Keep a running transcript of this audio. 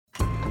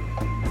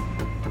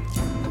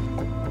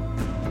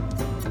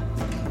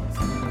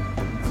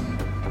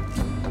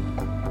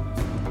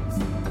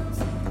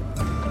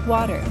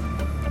water,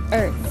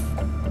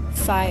 earth,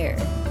 fire,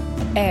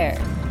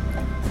 air.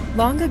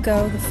 Long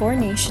ago, the four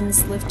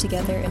nations lived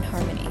together in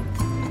harmony.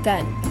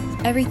 Then,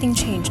 everything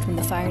changed when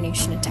the Fire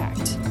Nation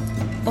attacked.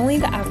 Only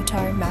the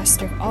Avatar,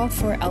 master of all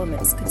four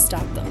elements, could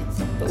stop them,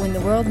 but when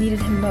the world needed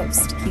him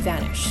most, he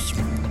vanished.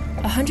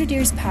 100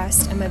 years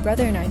passed, and my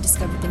brother and I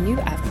discovered the new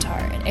Avatar,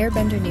 an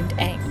airbender named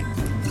Aang.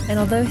 And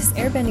although his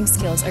airbending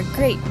skills are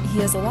great, he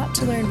has a lot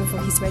to learn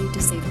before he's ready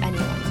to save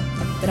anyone.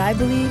 But I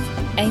believe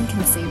Aang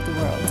can save the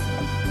world.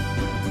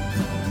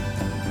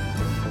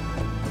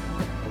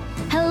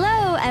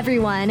 Hello,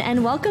 everyone,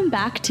 and welcome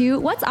back to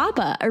What's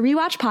Appa, a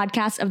rewatch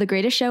podcast of the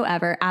greatest show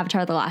ever,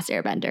 Avatar: The Last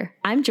Airbender.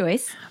 I'm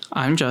Joyce.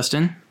 I'm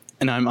Justin.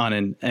 And I'm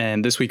Anand.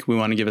 And this week we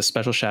want to give a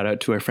special shout out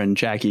to our friend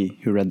Jackie,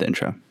 who read the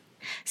intro.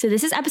 So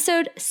this is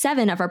episode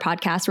 7 of our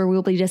podcast, where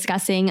we'll be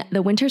discussing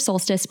the Winter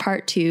Solstice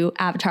Part 2,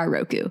 Avatar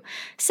Roku.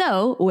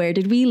 So where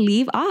did we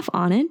leave off,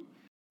 Anand?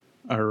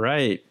 All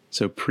right.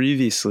 So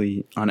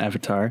previously on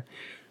Avatar,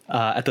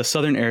 at the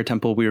Southern Air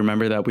Temple, we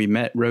remember that we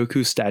met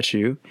Roku's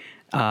statue.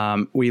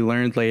 We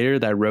learned later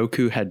that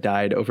Roku had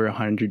died over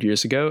 100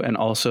 years ago, and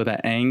also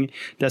that Aang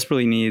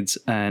desperately needs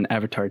an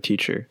Avatar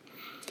teacher.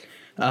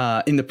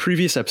 In the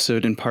previous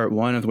episode, in part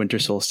 1 of Winter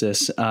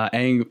Solstice,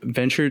 Aang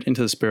ventured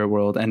into the spirit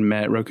world and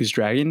met Roku's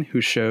dragon,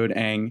 who showed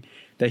Aang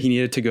that he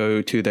needed to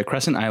go to the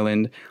Crescent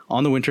Island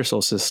on the Winter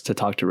Solstice to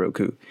talk to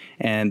Roku.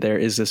 And there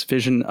is this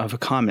vision of a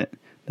comet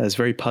that is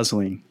very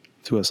puzzling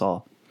to us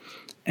all.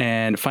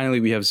 And finally,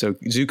 we have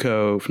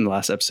Zuko from the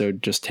last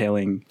episode just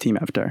tailing Team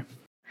Avatar.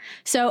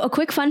 So a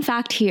quick fun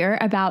fact here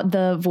about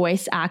the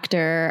voice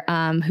actor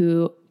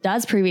who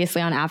does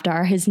previously on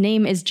Avatar. His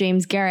name is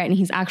James Garrett, and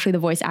he's actually the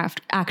voice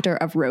actor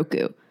of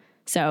Roku.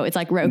 So it's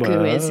like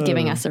Roku is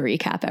giving us a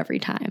recap every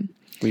time.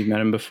 We've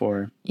met him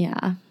before.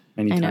 Yeah,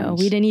 many times. I know.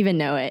 We didn't even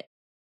know it.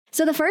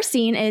 So the first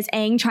scene is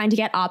Aang trying to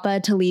get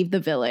Appa to leave the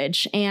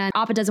village. And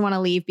Appa doesn't want to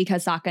leave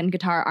because Sokka and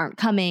Katara aren't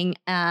coming.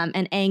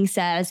 And Aang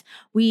says,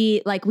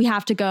 we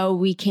have to go.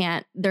 We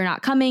can't. They're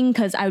not coming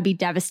because I would be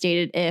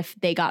devastated if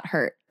they got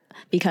hurt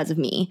because of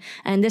me.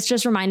 And this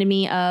just reminded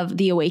me of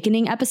the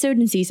Awakening episode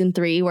in season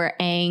 3, where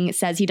Aang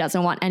says he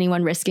doesn't want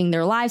anyone risking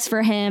their lives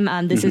for him.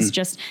 This is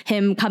just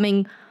him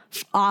coming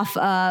off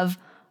of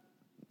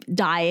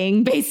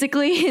dying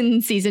basically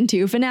in season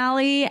 2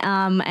 finale.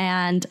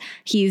 And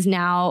he's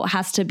now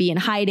has to be in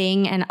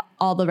hiding, and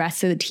all the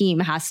rest of the team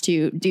has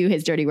to do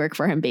his dirty work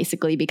for him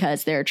basically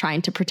because they're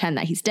trying to pretend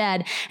that he's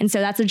dead. And so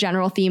that's a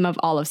general theme of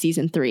all of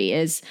season 3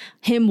 is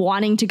him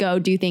wanting to go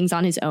do things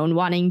on his own,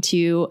 wanting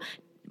to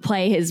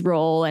play his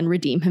role and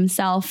redeem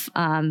himself.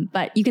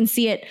 But you can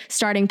see it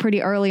starting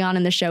pretty early on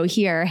in the show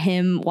here,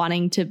 him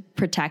wanting to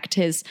protect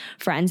his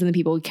friends and the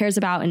people he cares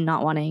about and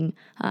not wanting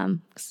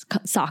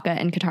Sokka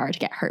and Katara to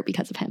get hurt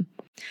because of him.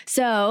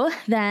 So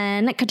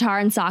then Katara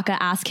and Sokka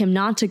ask him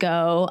not to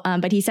go,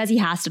 but he says he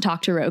has to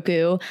talk to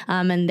Roku.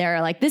 And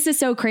they're like, this is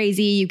so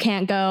crazy. You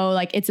can't go.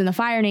 Like, it's in the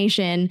Fire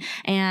Nation.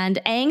 And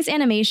Aang's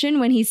animation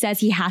when he says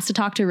he has to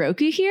talk to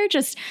Roku here,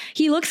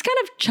 he looks kind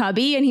of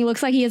chubby and he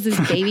looks like he has this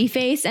baby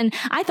face. And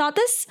I thought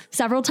this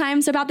several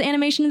times about the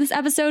animation of this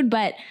episode,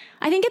 but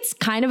I think it's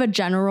kind of a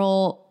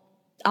general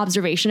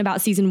observation about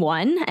season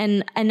 1.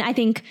 And I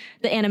think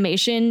the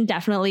animation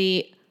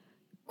definitely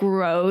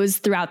grows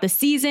throughout the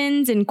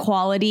seasons in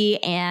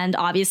quality, and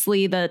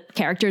obviously the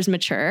characters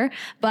mature,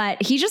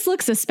 but he just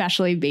looks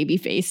especially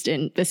baby-faced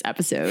in this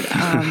episode,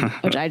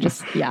 which I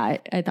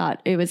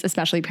thought it was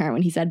especially apparent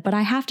when he said, but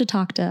I have to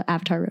talk to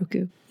Avatar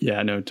Roku.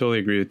 Yeah, no, totally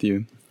agree with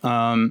you.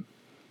 So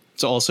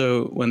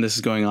also when this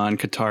is going on,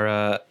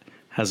 Katara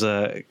has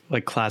a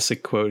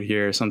classic quote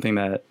here, something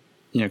that,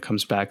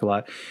 comes back a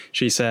lot.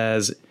 She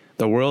says,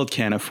 the world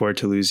can't afford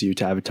to lose you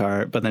to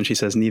Avatar, but then she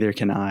says, neither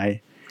can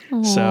I.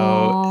 Aww.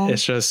 So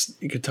it's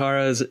just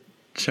Katara's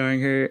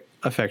showing her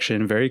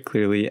affection very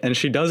clearly. And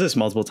she does this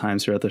multiple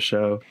times throughout the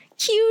show.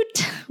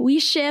 Cute. We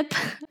ship.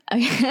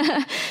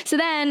 So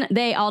then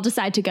they all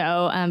decide to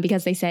go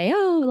because they say,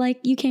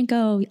 you can't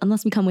go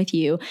unless we come with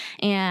you.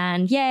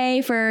 And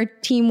yay for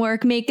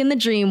teamwork, making the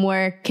dream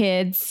work,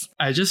 kids.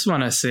 I just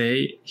want to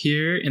say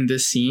here in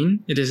this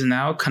scene, it is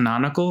now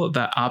canonical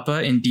that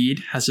Appa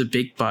indeed has a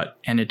big butt,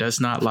 and it does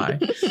not lie.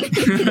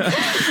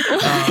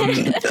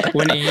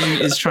 When Aang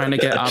is trying to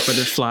get Appa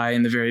to fly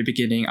in the very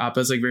beginning,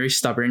 Appa's very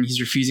stubborn.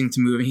 He's refusing to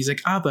move, and he's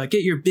like, Appa,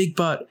 get your big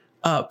butt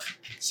up.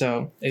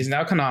 So it's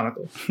now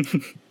canonical.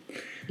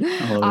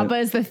 Appa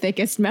is the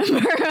thickest member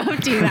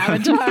of Team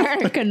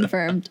Avatar.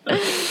 Confirmed.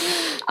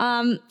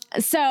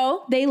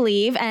 So they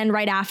leave, and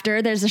right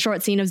after, there's a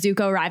short scene of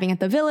Zuko arriving at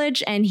the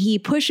village, and he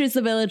pushes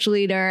the village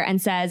leader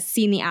and says,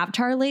 seen the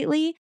Avatar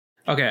lately?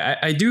 Okay,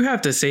 I do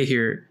have to say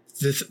here,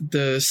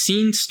 the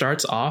scene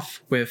starts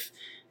off with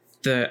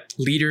the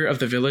leader of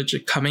the village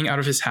coming out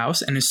of his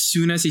house, and as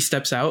soon as he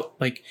steps out,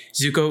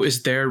 Zuko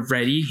is there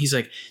ready. He's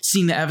like,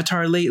 seen the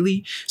Avatar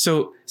lately?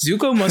 So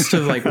Zuko must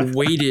have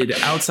waited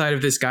outside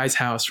of this guy's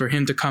house for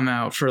him to come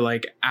out for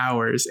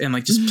hours and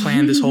just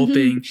plan this whole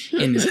thing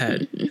in his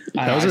head.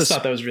 I just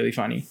thought that was really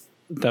funny.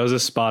 That was a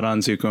spot on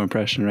Zuko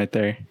impression right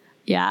there.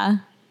 Yeah.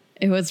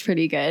 It was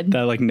pretty good.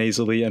 That like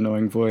nasally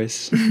annoying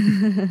voice.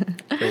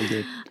 Very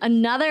good.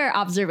 Another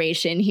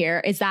observation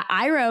here is that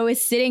Iroh is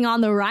sitting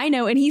on the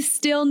rhino and he's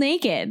still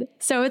naked.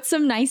 So it's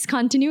some nice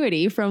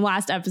continuity from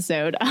last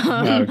episode.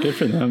 Wow, good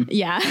for them.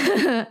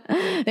 Yeah.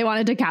 They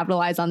wanted to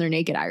capitalize on their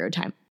naked Iroh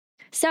time.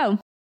 So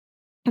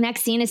the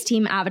next scene is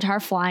Team Avatar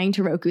flying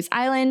to Roku's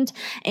island,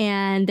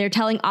 and they're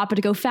telling Appa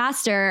to go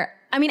faster.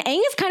 I mean, Aang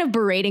is kind of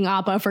berating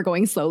Appa for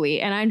going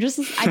slowly. And I just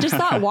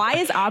thought, why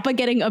is Appa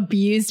getting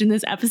abused in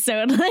this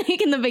episode?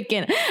 Like in the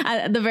beginning,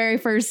 at the very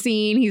first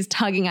scene, he's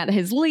tugging at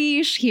his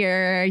leash.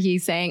 Here,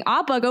 he's saying,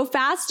 Appa, go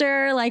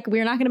faster. Like,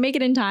 we're not going to make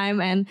it in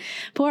time. And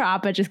poor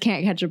Appa just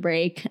can't catch a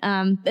break.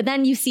 But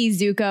then you see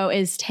Zuko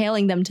is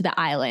tailing them to the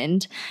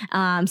island.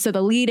 So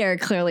the leader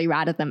clearly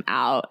ratted them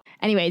out.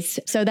 Anyways,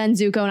 so then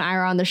Zuko and Iroh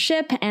are on the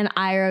ship, and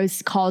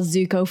Iroh calls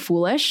Zuko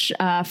foolish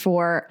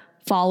for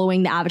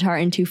following the Avatar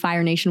into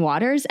Fire Nation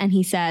waters. And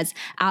he says,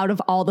 out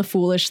of all the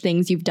foolish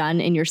things you've done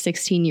in your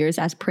 16 years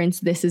as prince,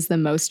 this is the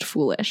most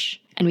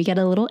foolish. And we get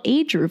a little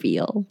age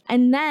reveal.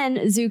 And then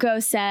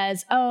Zuko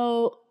says,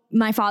 oh,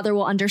 my father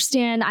will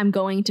understand. I'm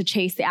going to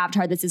chase the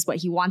Avatar. This is what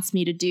he wants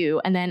me to do.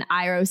 And then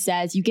Iroh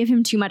says, you give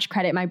him too much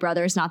credit. My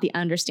brother is not the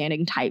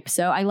understanding type.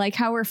 So I like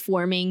how we're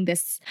forming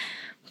this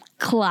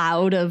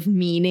cloud of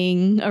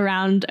meaning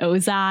around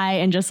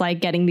Ozai and just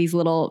like getting these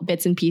little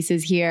bits and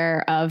pieces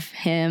here of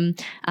him.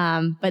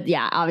 But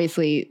yeah,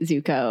 obviously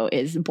Zuko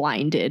is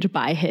blinded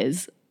by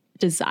his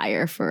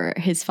desire for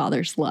his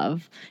father's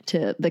love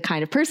to the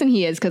kind of person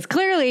he is, because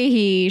clearly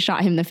he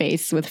shot him in the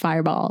face with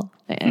fireball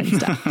and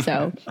stuff.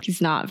 So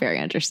he's not very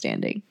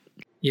understanding.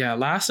 Yeah,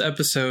 last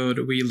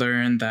episode we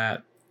learned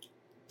that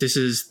this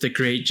is the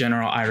great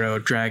General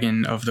Iroh,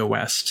 Dragon of the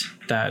West,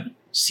 that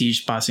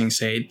sieged Ba Sing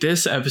Se.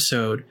 This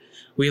episode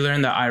we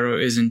learned that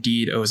Iroh is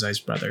indeed Ozai's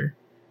brother.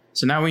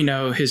 So now we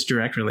know his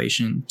direct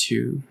relation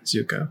to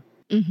Zuko.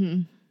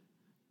 Mm-hmm.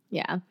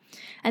 Yeah.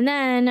 And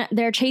then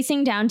they're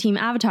chasing down Team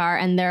Avatar,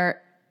 and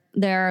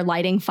they're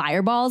lighting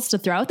fireballs to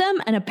throw at them.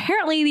 And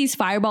apparently these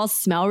fireballs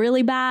smell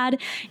really bad.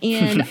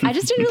 And I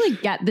just didn't really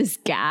get this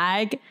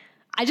gag.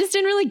 I just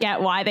didn't really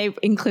get why they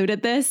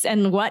included this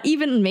and what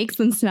even makes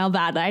them smell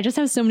bad. I just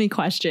have so many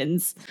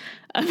questions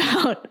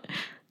about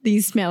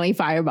these smelly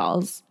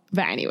fireballs.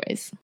 But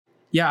anyways.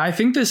 Yeah, I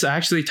think this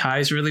actually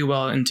ties really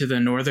well into the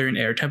Northern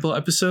Air Temple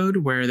episode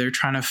where they're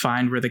trying to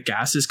find where the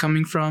gas is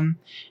coming from.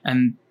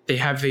 And they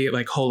have the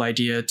like whole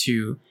idea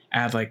to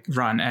add like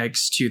rotten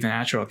eggs to the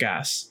natural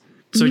gas.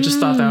 So I just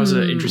thought that was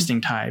an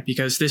interesting tie,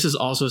 because this is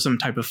also some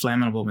type of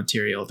flammable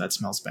material that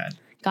smells bad.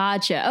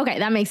 Gotcha. Okay,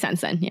 that makes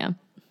sense then. Yeah.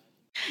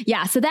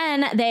 Yeah, so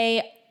then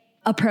they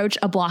approach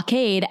a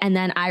blockade, and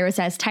then Iroh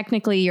says,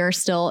 technically you're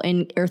still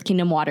in Earth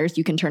Kingdom waters,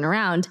 you can turn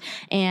around.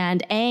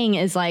 And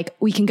Aang is like,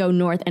 we can go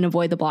north and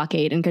avoid the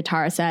blockade. And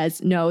Katara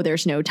says, no,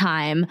 there's no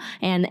time.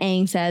 And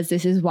Aang says,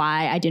 this is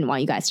why I didn't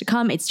want you guys to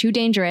come. It's too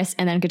dangerous.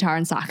 And then Katara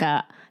and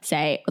Sokka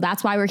say, well,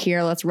 that's why we're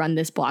here. Let's run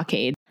this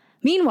blockade.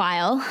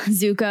 Meanwhile,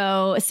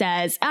 Zuko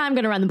says, I'm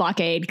going to run the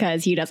blockade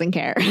because he doesn't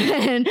care.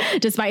 And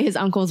despite his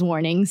uncle's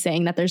warning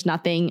saying that there's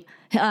nothing,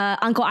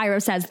 Uncle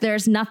Iroh says,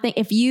 there's nothing,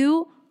 if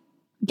you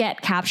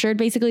get captured,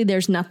 basically,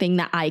 there's nothing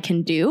that I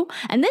can do.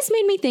 And this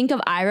made me think of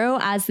Iroh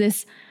as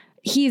this,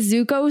 he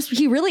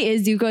really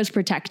is Zuko's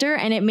protector.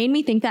 And it made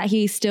me think that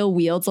he still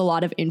wields a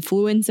lot of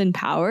influence and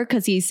power,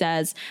 because he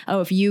says,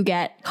 oh, if you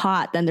get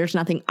caught, then there's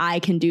nothing I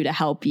can do to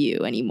help you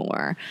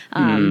anymore.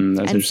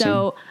 And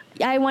so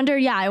I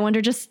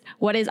wonder just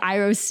what is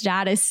Iroh's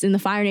status in the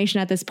Fire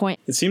Nation at this point?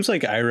 It seems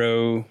like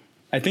Iroh,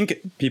 I think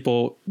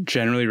people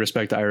generally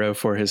respect Iroh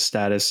for his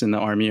status in the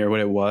army or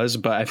what it was,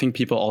 but I think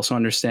people also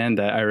understand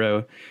that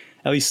Iroh,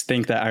 at least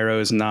think that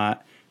Iroh is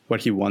not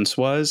what he once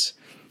was.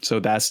 So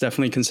that's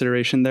definitely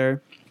consideration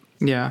there.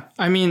 Yeah.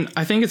 I mean,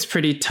 I think it's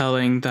pretty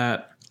telling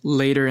that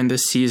later in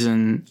this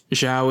season,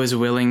 Zhao is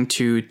willing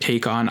to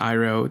take on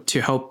Iroh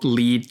to help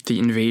lead the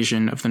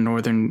invasion of the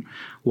Northern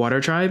Water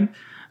Tribe.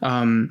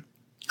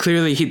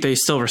 Clearly, they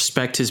still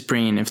respect his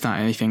brain, if not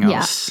anything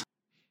else. Yeah,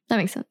 that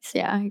makes sense.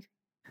 Yeah.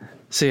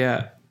 So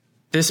yeah,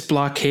 this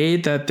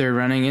blockade that they're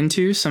running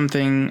into,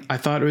 something I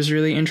thought was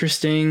really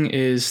interesting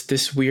is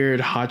this weird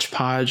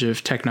hodgepodge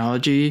of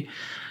technology.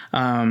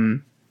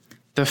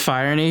 The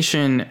Fire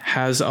Nation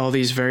has all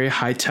these very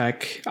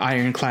high-tech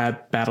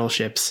ironclad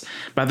battleships,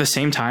 but at the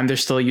same time, they're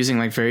still using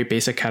like very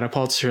basic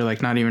catapults or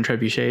like not even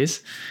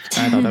trebuchets.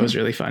 And I thought that was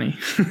really funny.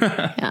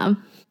 Yeah.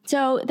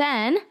 So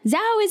then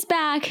Zhao is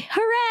back.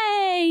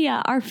 Hooray!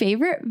 Our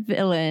favorite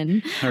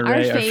villain.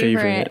 Hooray, our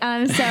favorite.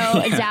 So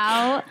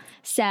Zhao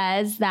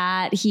says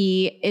that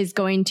he is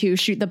going to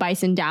shoot the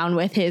bison down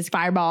with his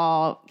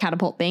fireball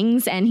catapult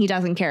things, and he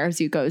doesn't care if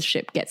Zuko's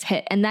ship gets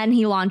hit. And then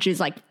he launches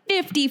like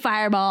 50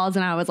 fireballs,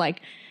 and I was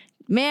like,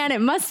 man,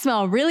 it must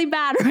smell really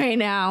bad right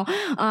now.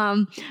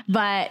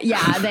 But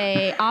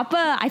yeah,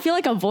 Appa, I feel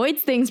like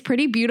avoids things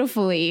pretty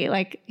beautifully.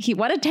 Like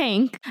what a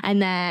tank.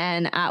 And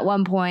then at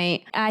one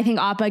point, I think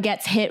Appa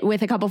gets hit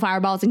with a couple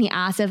fireballs and he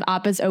asks if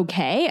Appa's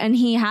okay. And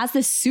he has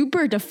this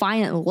super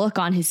defiant look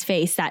on his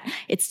face that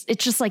it's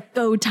just like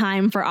go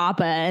time for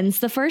Appa. And it's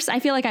the first, I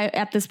feel like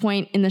at this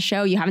point in the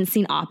show, you haven't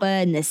seen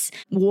Appa in this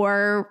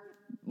war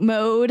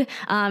mode,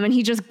 and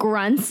he just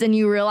grunts and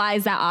you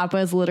realize that Appa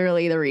is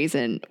literally the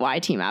reason why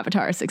Team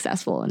Avatar is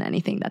successful in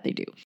anything that they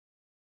do.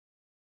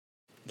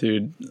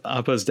 Dude,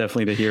 Appa's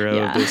definitely the hero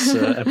of this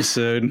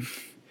episode.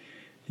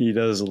 He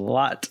does a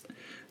lot.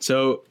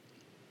 So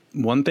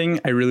one thing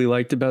I really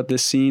liked about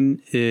this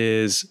scene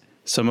is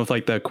some of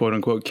like the quote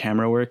unquote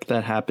camera work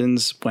that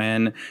happens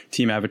when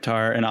Team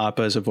Avatar and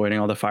Appa is avoiding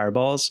all the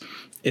fireballs.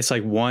 It's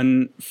like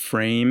one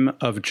frame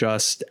of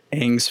just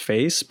Aang's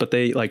face, but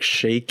they like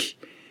shake.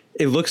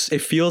 It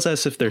feels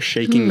as if they're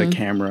shaking the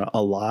camera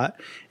a lot,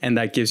 and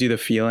that gives you the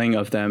feeling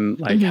of them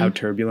like how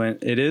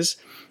turbulent it is.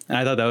 And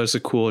I thought that was a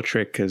cool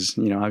trick because,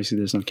 you know, obviously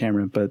there's no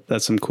camera, but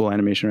that's some cool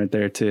animation right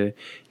there to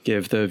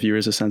give the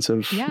viewers a sense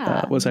of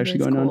what's actually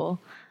going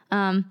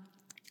on.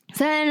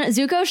 So then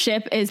Zuko's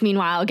ship is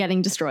meanwhile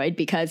getting destroyed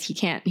because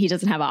he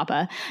doesn't have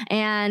Appa.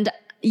 And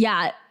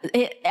yeah,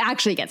 it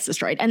actually gets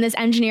destroyed. And this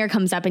engineer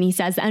comes up and he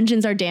says, the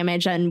engines are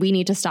damaged and we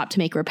need to stop to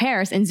make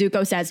repairs. And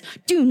Zuko says,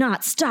 do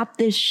not stop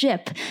this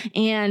ship.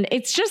 And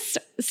it's just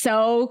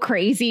so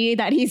crazy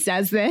that he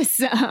says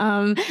this.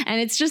 And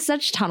it's just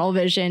such tunnel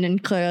vision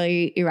and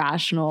clearly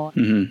irrational.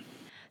 Mm-hmm.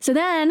 So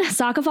then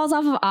Sokka falls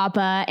off of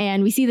Appa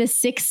and we see the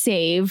 6th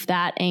save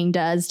that Aang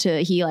does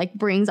he like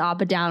brings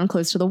Appa down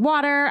close to the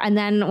water. And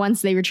then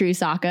once they retrieve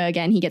Sokka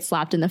again, he gets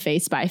slapped in the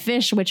face by a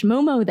fish, which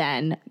Momo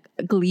then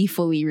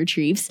gleefully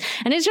retrieves.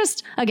 And it's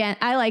just, again,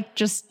 I like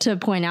just to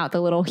point out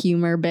the little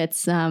humor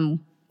bits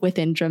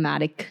within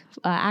dramatic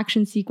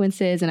action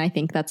sequences. And I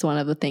think that's one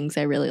of the things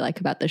I really like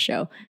about the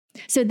show.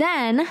 So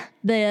then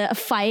the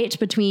fight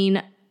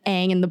between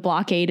Aang and the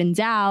blockade and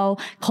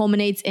Zhao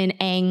culminates in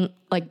Aang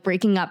like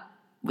breaking up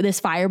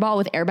this fireball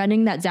with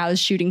airbending that Zhao is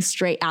shooting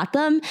straight at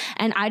them.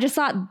 And I just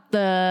thought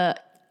the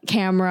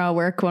camera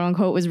work, quote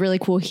unquote, was really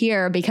cool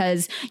here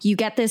because you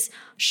get this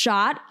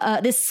shot,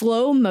 this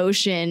slow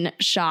motion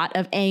shot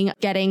of Aang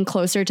getting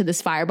closer to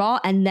this fireball.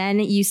 And then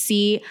you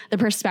see the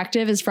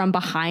perspective is from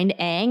behind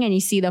Aang and you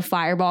see the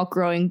fireball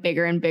growing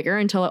bigger and bigger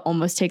until it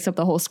almost takes up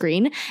the whole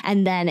screen.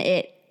 And then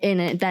it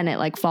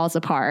like falls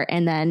apart.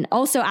 And then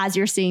also as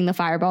you're seeing the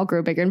fireball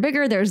grow bigger and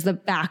bigger, there's the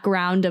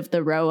background of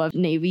the row of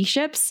Navy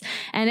ships.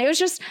 And it was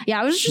just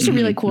a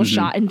really cool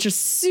shot and just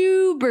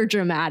super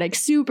dramatic,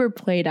 super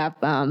played up.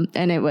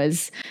 And it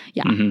was,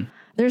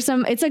 there's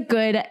it's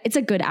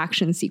a good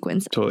action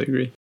sequence. Totally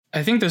agree.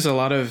 I think there's a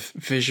lot of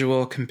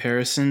visual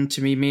comparison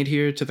to be made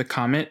here to the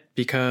comet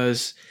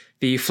because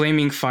the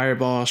flaming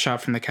fireball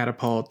shot from the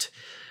catapult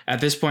at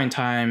this point in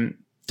time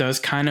does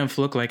kind of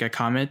look like a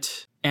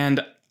comet.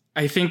 And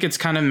I think it's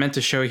kind of meant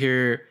to show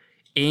here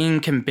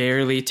Aang can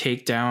barely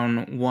take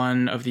down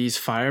one of these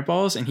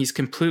fireballs and he's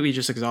completely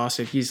just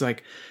exhausted. He's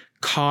like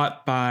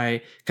caught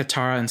by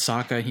Katara and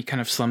Sokka and he kind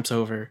of slumps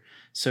over.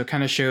 So it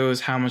kind of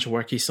shows how much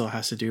work he still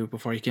has to do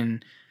before he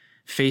can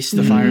face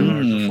the Fire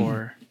Lord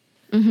before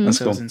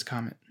Sozin's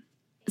comet.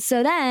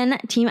 So then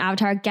Team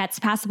Avatar gets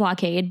past the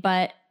blockade,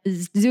 but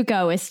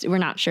we're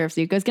not sure if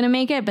Zuko's going to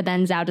make it, but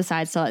then Zhao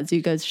decides to let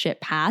Zuko's ship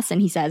pass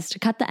and he says to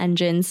cut the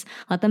engines,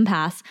 let them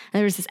pass.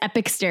 And there's this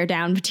epic stare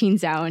down between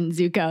Zhao and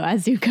Zuko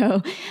as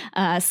Zuko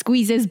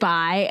squeezes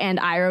by and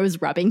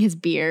Iroh's rubbing his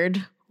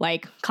beard,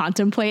 like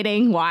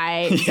contemplating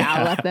why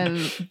Zhao let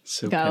them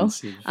go.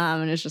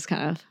 And it's just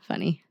kind of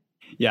funny.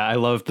 Yeah, I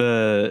love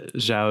the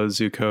Zhao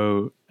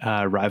Zuko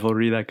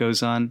rivalry that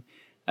goes on.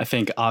 I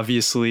think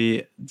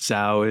obviously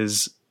Zhao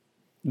is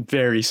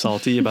very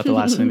salty about the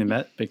last time they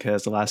met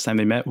because the last time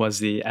they met was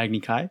the Agni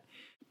Kai.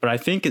 But I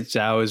think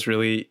Zhao is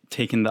really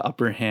taking the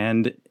upper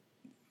hand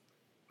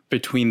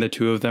between the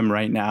two of them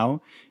right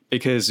now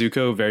because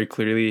Zuko very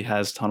clearly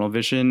has tunnel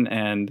vision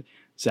and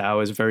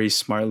Zhao is very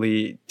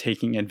smartly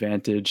taking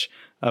advantage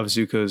of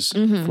Zuko's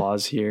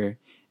flaws here.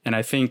 And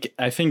I think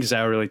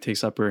Zhao really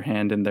takes upper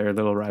hand in their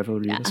little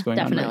rivalry that's going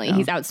on right now.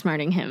 He's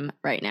outsmarting him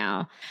right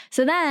now.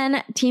 So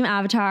then Team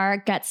Avatar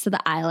gets to the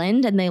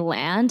island and they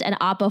land and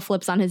Appa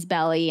flips on his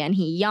belly and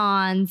he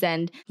yawns.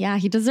 And yeah,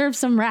 he deserves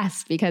some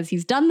rest because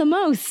he's done the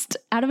most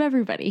out of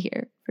everybody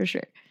here for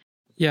sure.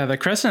 Yeah, the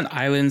Crescent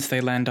Islands they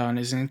land on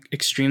is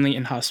extremely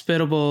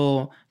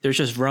inhospitable. There's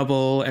just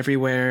rubble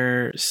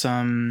everywhere,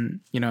 some,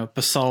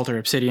 basalt or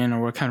obsidian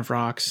or what kind of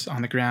rocks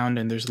on the ground,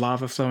 and there's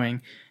lava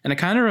flowing. And it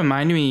kind of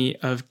reminded me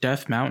of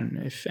Death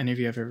Mountain, if any of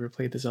you have ever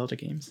played the Zelda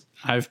games.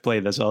 I've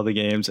played the Zelda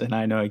games, and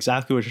I know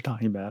exactly what you're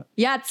talking about.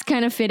 Yeah, it's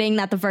kind of fitting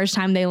that the first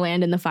time they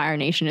land in the Fire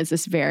Nation is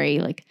this very,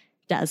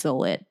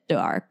 desolate,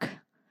 dark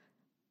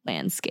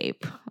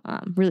landscape.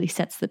 Really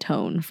sets the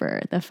tone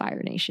for the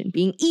Fire Nation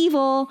being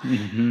evil.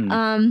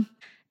 And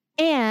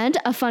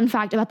a fun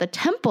fact about the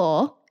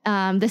temple,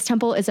 this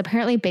temple is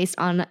apparently based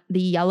on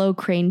the Yellow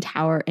Crane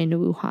Tower in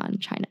Wuhan,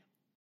 China.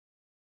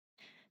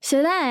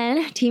 So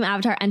then Team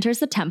Avatar enters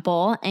the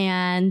temple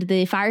and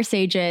the fire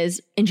sages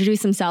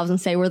introduce themselves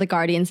and say, we're the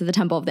guardians of the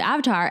temple of the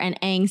Avatar. And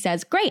Aang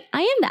says, great,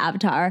 I am the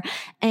Avatar.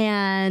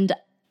 And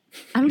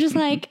I'm just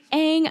like,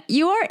 Aang,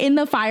 you are in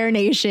the Fire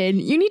Nation.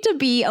 You need to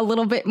be a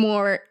little bit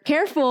more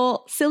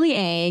careful, silly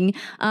Aang.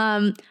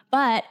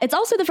 But it's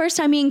also the first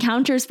time he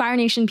encounters Fire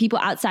Nation people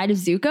outside of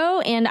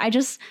Zuko. And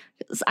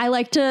I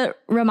like to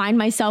remind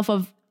myself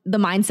of the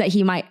mindset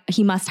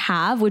he must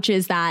have, which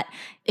is that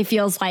it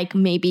feels like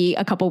maybe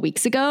a couple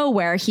weeks ago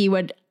where he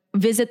would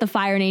visit the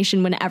Fire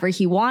Nation whenever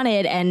he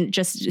wanted and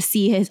just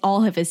see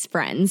all of his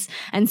friends.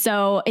 And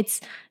so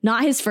it's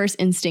not his first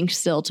instinct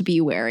still to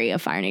be wary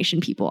of Fire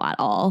Nation people at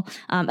all,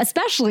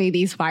 especially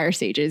these fire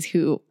sages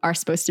who are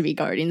supposed to be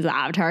guardians of the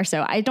Avatar.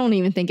 So I don't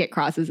even think it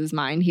crosses his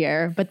mind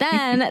here. But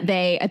then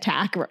they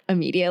attack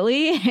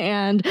immediately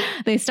and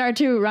they start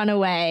to run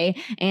away.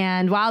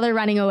 And while they're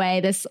running away,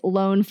 this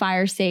lone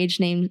fire sage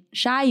named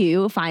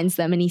Shayu finds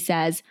them and he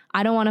says,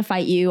 I don't want to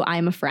fight you.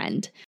 I'm a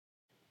friend.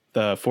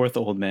 The fourth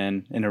old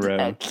man in a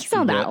row. He's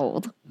not that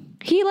old.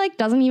 He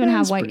doesn't even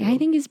have white. I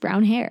think he's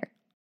brown hair.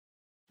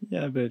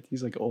 Yeah, but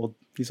he's old.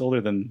 He's older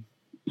than.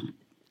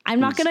 I'm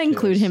not going to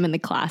include him in the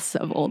class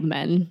of old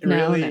men.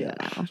 No, really?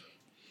 No.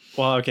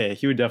 Well, okay,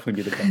 he would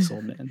definitely be the best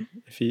old man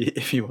if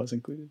he was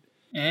included.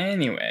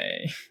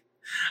 Anyway,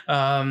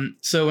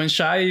 so when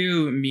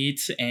Shayu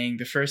meets Aang,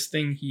 the first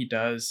thing he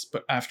does,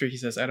 but after he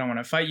says, "I don't want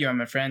to fight you,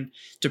 I'm a friend,"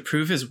 to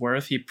prove his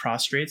worth, he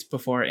prostrates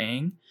before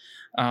Aang.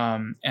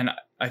 And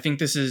I think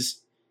this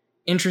is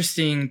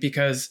interesting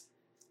because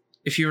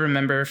if you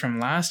remember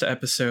from last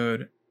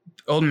episode,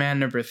 old man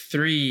number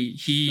 3,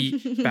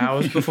 he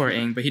bows before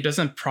Aang, but he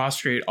doesn't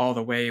prostrate all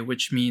the way,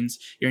 which means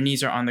your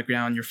knees are on the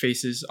ground, your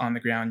face is on the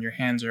ground, your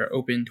hands are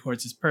open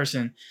towards this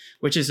person,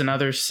 which is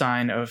another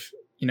sign of,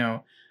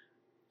 an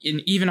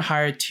even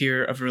higher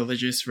tier of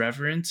religious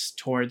reverence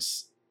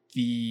towards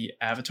the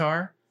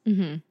Avatar.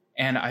 Mm-hmm.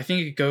 And I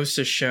think it goes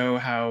to show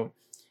how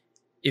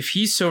if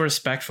he's so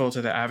respectful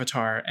to the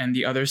Avatar and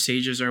the other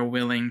sages are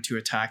willing to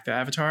attack the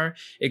Avatar,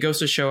 it goes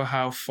to show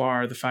how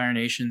far the Fire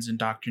Nation's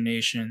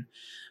indoctrination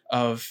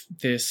of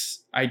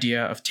this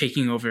idea of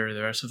taking over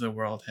the rest of the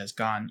world has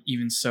gone,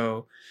 even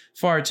so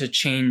far to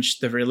change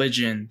the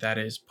religion that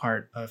is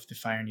part of the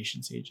Fire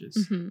Nation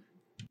sages. Mm-hmm.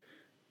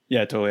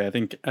 Yeah, totally.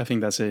 I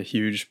think that's a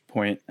huge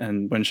point.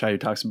 And when Shayu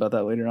talks about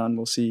that later on,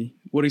 we'll see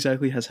what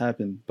exactly has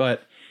happened.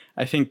 But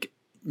I think,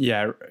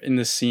 in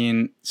this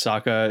scene,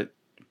 Sokka,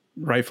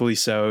 rightfully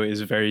so,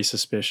 is very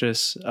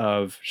suspicious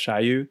of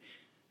Shayu.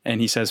 And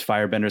he says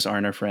firebenders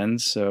aren't our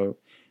friends. So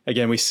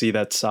again, we see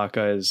that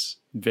Sokka is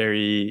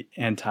very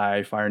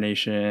anti-Fire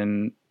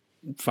Nation,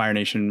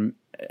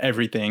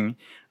 everything.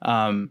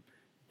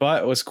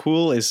 But what's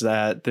cool is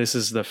that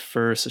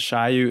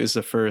Shayu is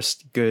the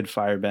first good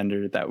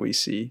firebender that we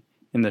see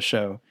in the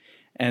show.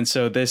 And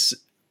so this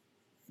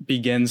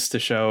begins to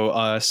show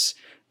us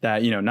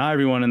that, not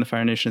everyone in the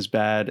Fire Nation is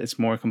bad. It's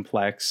more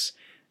complex,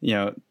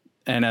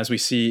 and as we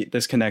see,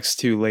 this connects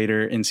to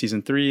later in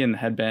season 3 in the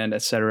headband,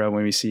 etc.,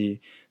 when we see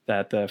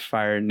that the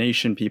Fire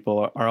Nation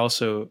people are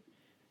also,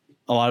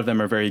 a lot of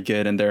them are very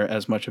good and they're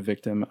as much a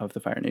victim of the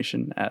Fire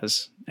Nation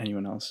as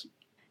anyone else.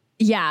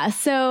 Yeah,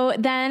 so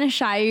then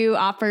Shayu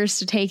offers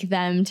to take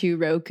them to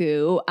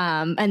Roku,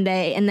 and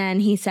then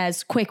he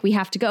says, quick, we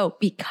have to go,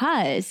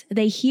 because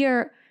they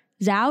hear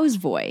Zhao's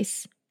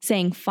voice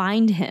saying,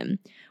 find him,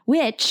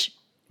 which...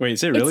 Wait,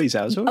 is it really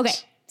Zhao's voice? Okay.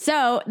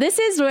 So this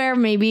is where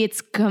maybe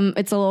it's a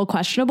little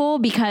questionable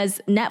because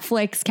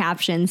Netflix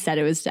captions said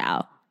it was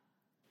Zhao.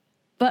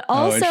 But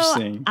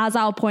also, as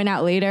I'll point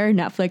out later,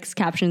 Netflix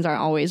captions aren't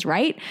always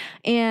right.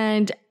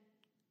 And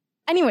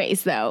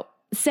anyways, though,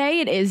 say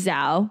it is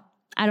Zhao.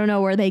 I don't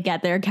know where they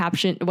get their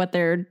caption, what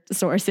their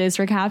source is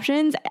for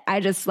captions. I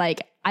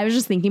was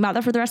just thinking about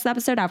that for the rest of the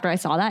episode after I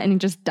saw that, and it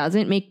just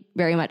doesn't make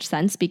very much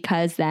sense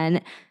because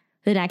then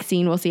the next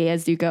scene we'll see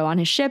is Zuko on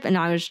his ship, and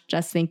I was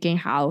just thinking,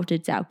 how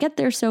did Zhao get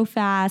there so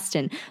fast?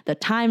 And the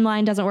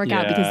timeline doesn't work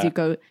out because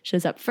Zuko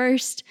shows up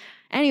first.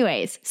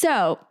 Anyways,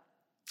 so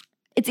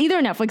it's either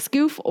a Netflix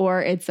goof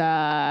or it's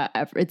a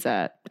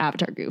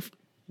Avatar goof.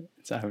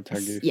 It's Avatar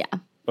goof. Yeah.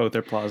 Both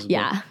are plausible.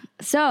 Yeah.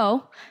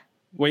 So.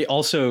 Wait,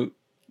 also,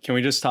 can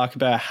we just talk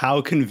about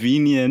how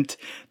convenient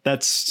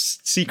that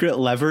secret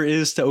lever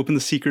is to open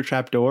the secret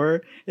trap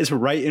door? It's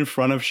right in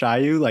front of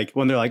Shayu. Like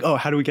when they're like, oh,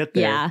 how do we get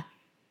there? Yeah.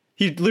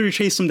 He literally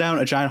chased them down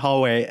a giant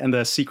hallway and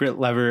the secret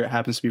lever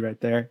happens to be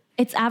right there.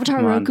 It's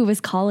Avatar Roku is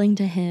calling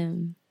to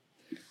him.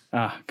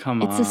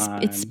 Come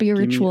on. It's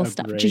spiritual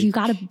stuff. Just, you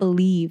got to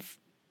believe.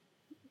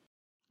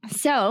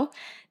 So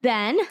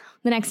then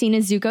the next scene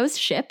is Zuko's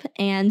ship,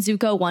 and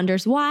Zuko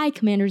wonders why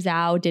Commander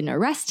Zhao didn't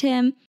arrest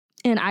him.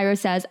 And Iroh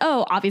says,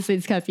 oh, obviously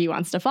it's because he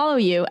wants to follow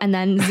you. And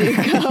then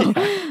Zuko...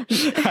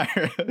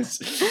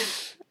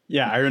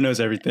 Iroh knows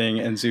everything,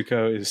 and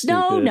Zuko is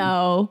stupid.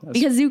 No,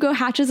 because Zuko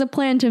hatches a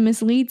plan to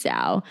mislead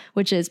Zhao,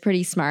 which is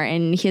pretty smart.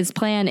 And his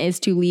plan is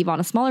to leave on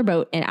a smaller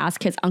boat and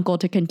ask his uncle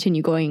to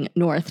continue going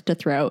north to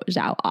throw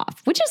Zhao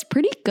off, which is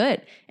pretty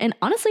good. And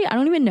honestly, I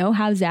don't even know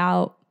how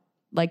Zhao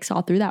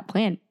saw through that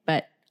plan,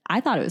 but I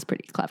thought it was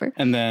pretty clever.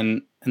 And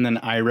then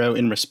Iroh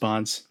in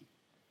response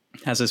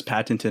has this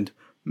patented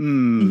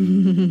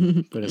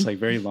but it's like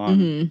very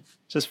long.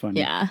 It's just funny.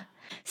 Yeah.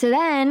 So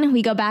then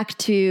we go back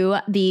to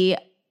the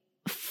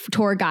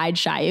tour guide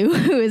Shayu,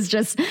 who is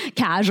just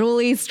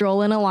casually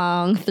strolling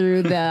along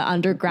through the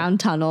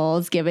underground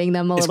tunnels, giving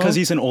them It's because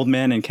he's an old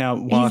man and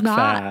can't walk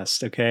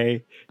fast,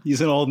 okay?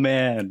 He's an old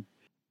man.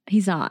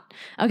 He's not.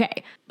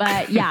 Okay.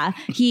 But yeah,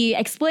 he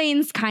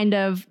explains kind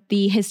of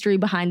the history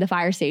behind the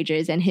fire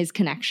sages and his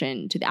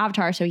connection to the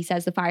Avatar. So he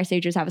says the fire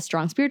sages have a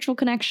strong spiritual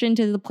connection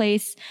to the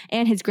place,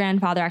 and his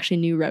grandfather actually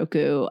knew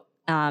Roku.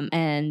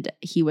 And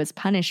he was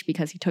punished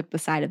because he took the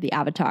side of the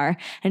Avatar.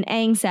 And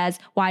Aang says,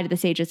 why did the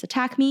sages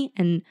attack me?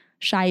 And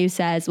Shayu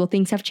says, well,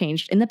 things have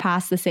changed. In the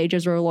past, the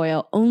sages were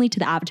loyal only to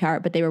the Avatar,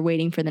 but they were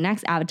waiting for the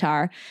next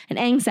Avatar. And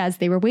Aang says,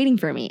 they were waiting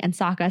for me. And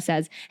Sokka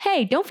says,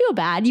 hey, don't feel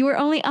bad. You were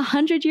only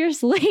 100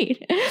 years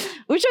late,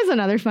 which was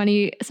another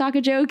funny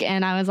Sokka joke.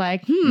 And I was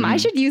like, I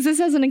should use this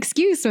as an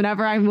excuse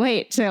whenever I'm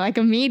late to like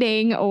a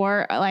meeting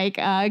or like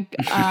a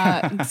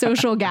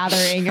social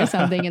gathering or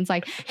something. It's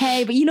like,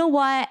 hey, but you know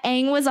what?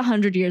 Aang was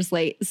 100 years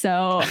late.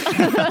 So,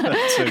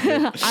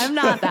 I'm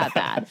not that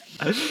bad.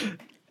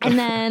 And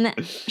then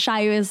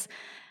Shayu is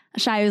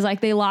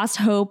like, they lost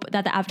hope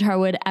that the Avatar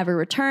would ever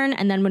return.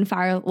 And then when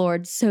Fire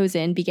Lord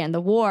Sozin began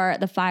the war,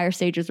 the fire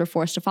sages were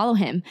forced to follow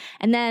him.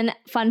 And then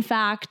fun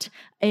fact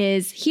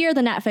is here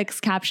the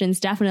Netflix captions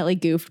definitely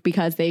goofed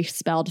because they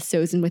spelled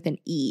Sozin with an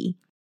E.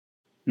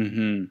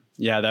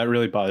 Yeah, that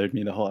really bothered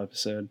me the whole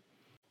episode.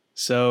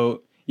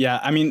 So yeah,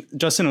 I mean,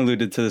 Justin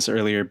alluded to this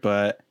earlier,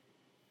 but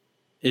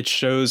it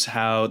shows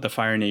how the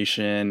Fire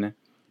Nation,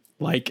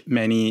 like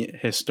many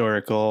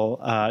historical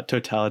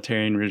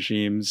totalitarian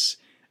regimes,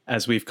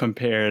 as we've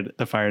compared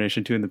the Fire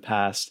Nation to in the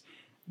past,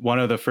 one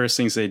of the first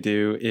things they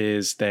do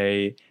is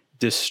they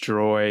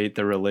destroy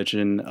the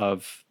religion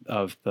of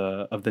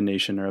the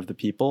nation or of the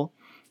people.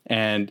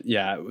 And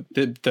yeah,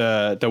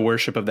 the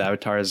worship of the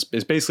Avatar is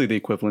basically the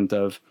equivalent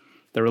of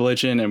the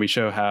religion. And we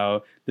show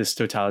how this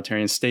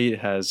totalitarian state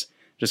has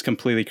just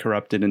completely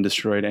corrupted and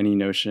destroyed any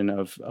notion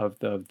of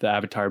the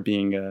Avatar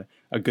being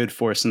a good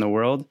force in the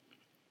world.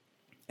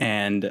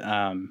 And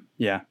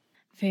yeah.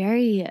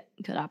 Very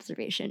good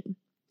observation.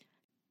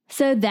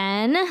 So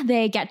then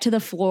they get to the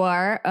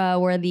floor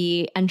where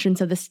the entrance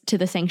to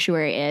the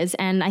sanctuary is.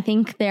 And I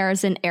think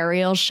there's an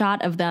aerial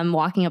shot of them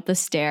walking up the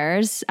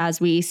stairs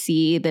as we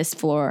see this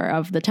floor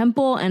of the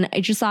temple. And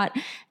I just thought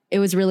it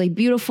was really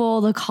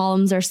beautiful. The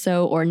columns are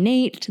so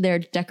ornate. They're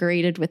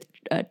decorated with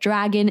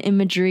dragon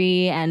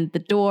imagery. And the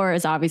door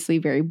is obviously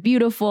very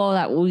beautiful.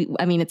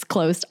 It's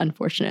closed,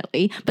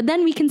 unfortunately. But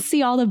then we can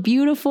see all the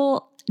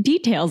beautiful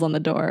details on the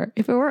door.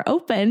 If it were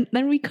open,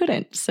 then we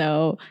couldn't.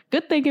 So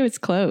good thing it was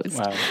closed.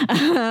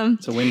 Wow.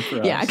 It's a win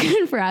for us. Yeah,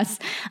 good for us.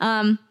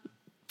 And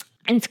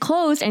it's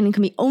closed, and it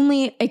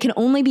can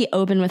only be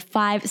open with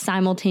 5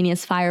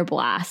 simultaneous fire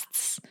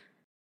blasts.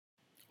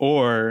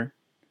 Or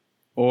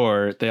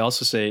they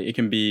also say it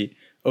can be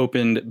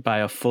opened by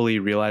a fully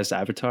realized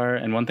Avatar.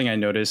 And one thing I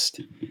noticed,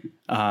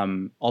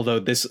 although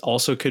this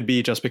also could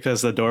be just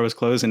because the door was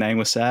closed and Aang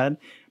was sad,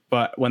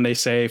 but when they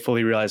say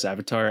fully realized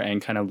Avatar,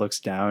 Aang kind of looks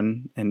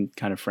down and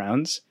kind of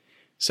frowns.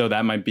 So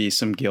that might be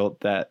some guilt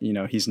that,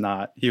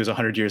 he was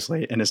 100 years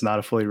late and is not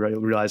a fully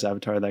realized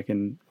Avatar that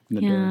can open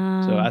the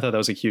door. So I thought that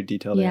was a cute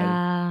detail.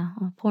 Yeah,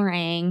 poor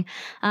Aang.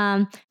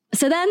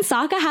 So then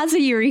Sokka has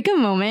a eureka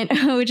moment,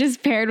 which is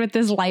paired with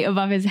this light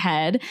above his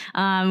head,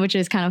 which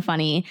is kind of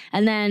funny.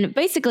 And then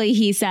basically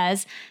he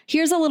says,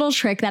 here's a little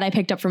trick that I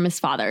picked up from his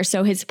father.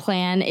 So his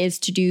plan is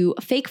to do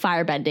fake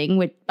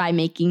firebending by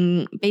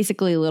making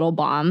basically little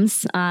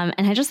bombs. And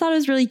I just thought it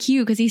was really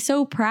cute because he's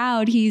so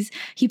proud. He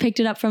picked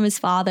it up from his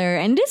father,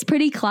 and it is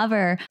pretty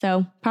clever.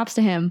 So props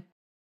to him.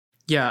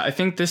 Yeah, I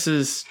think this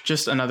is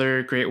just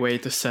another great way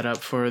to set up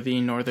for the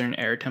Northern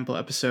Air Temple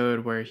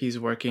episode where he's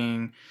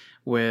working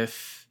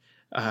with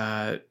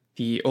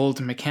the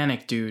old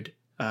mechanic dude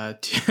on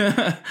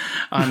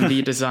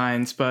the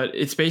designs, but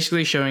it's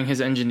basically showing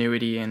his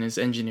ingenuity and his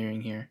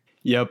engineering here.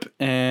 Yep.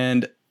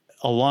 And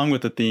along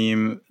with the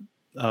theme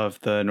of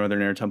the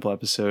Northern Air Temple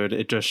episode,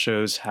 it just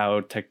shows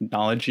how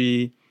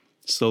technology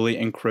slowly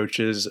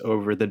encroaches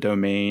over the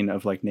domain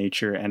of like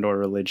nature and or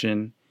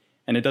religion.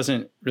 And it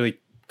doesn't really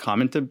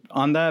comment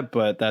on that,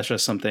 but that's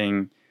just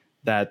something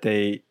that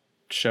they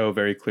show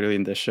very clearly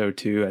in this show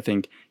too. I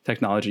think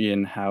technology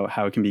and how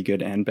it can be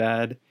good and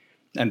bad.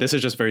 And this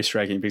is just very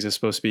striking because it's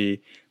supposed to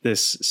be,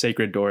 this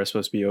sacred door is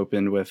supposed to be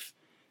opened with,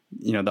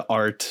 the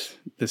art,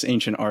 this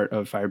ancient art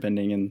of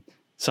firebending, and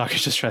Sokka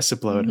just tries to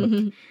blow it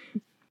up.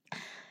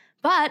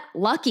 But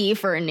lucky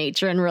for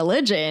nature and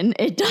religion,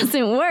 it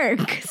doesn't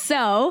work.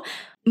 So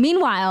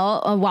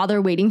meanwhile, while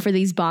they're waiting for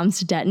these bombs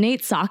to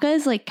detonate, Sokka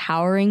is like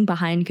cowering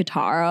behind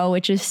Katara,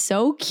 which is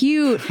so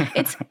cute.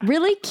 It's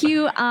really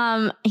cute.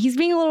 He's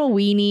being a little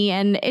weenie,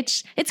 and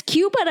it's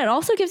cute, but it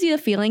also gives you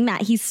the feeling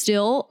that he's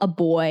still a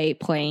boy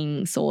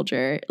playing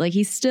soldier. Like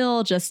he's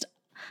still just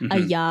a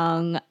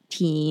young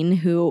teen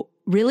who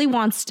really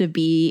wants to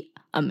be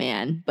a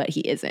man, but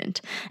he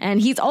isn't.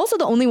 And he's also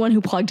the only one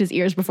who plugged his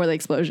ears before the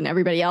explosion.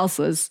 Everybody else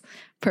was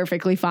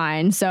perfectly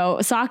fine. So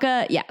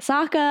Sokka,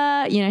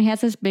 he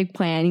has this big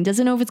plan. He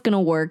doesn't know if it's going to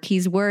work.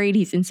 He's worried.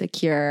 He's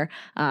insecure.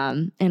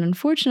 And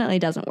unfortunately,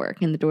 it doesn't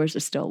work. And the doors are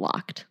still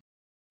locked.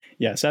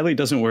 Yeah, sadly, it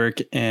doesn't work.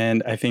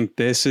 And I think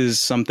this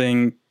is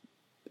an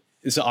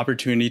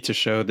opportunity to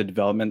show the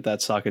development that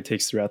Sokka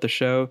takes throughout the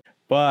show.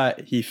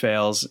 But he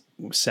fails.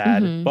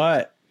 Sad.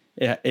 But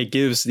it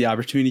gives the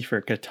opportunity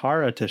for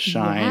Katara to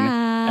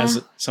shine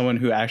as someone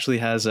who actually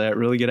has a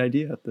really good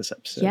idea this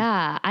episode.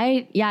 Yeah,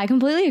 I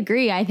completely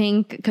agree. I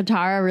think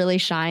Katara really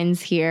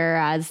shines here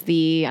as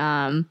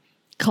the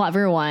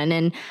clever one.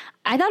 And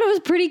I thought it was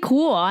pretty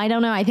cool. I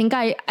don't know. I think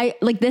I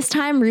like this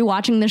time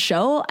rewatching the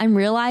show, I'm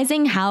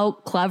realizing how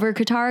clever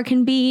Katara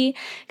can be,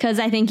 because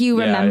I think you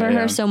remember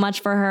her so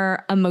much for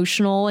her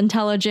emotional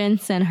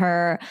intelligence and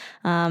her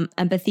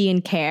empathy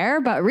and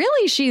care. But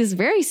really, she's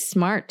very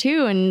smart,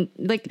 too. And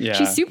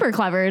she's super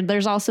clever.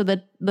 There's also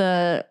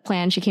the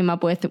plan she came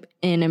up with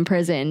in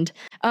Imprisoned.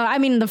 I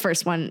mean, the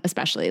first one,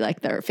 especially,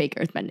 like their fake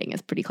earthbending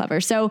is pretty clever.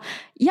 So,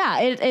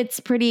 yeah, it's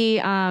pretty...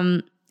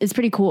 it's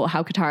pretty cool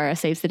how Katara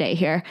saves the day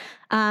here.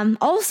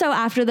 Also,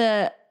 after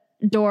the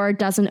door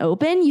doesn't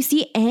open, you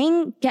see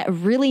Aang get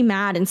really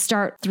mad and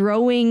start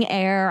throwing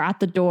air at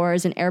the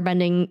doors and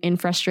airbending in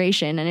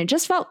frustration. And it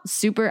just felt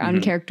super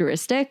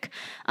uncharacteristic.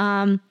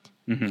 I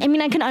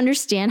mean, I can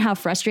understand how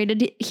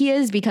frustrated he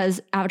is because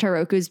Avatar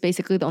Roku is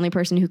basically the only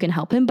person who can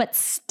help him. But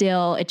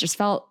still, it just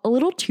felt a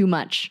little too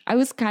much. I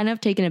was kind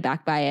of taken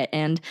aback by it.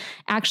 And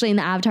actually in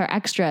the Avatar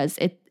extras,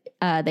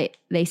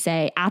 they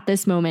say at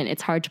this moment,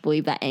 it's hard to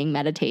believe that Aang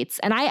meditates.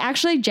 And I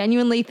actually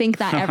genuinely think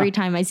that every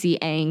time I see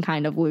Aang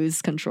kind of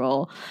lose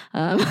control.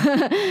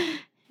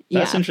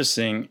 That's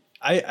interesting.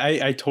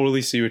 I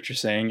totally see what you're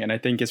saying. And I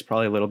think it's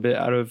probably a little bit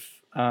out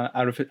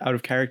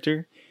of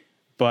character,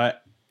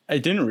 but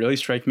it didn't really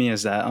strike me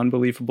as that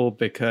unbelievable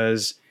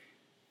because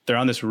they're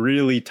on this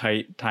really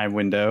tight time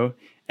window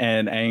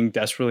and Aang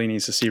desperately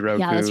needs to see Roku.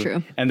 Yeah, that's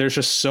true. And there's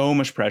just so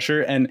much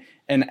pressure. And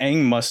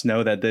Aang must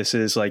know that this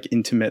is like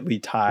intimately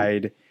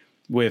tied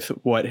with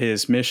what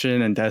his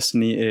mission and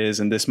destiny is.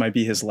 And this might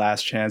be his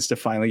last chance to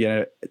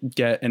finally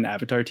get an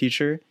Avatar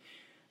teacher.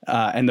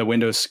 And the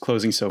window's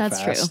closing so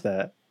fast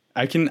that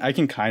I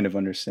can kind of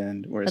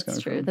understand where it's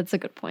coming from. That's a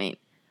good point.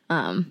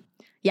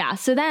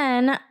 So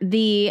then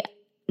the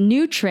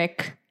new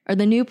trick or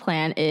the new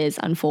plan is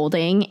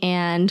unfolding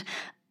and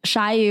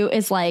Shayu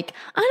is like,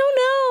 I don't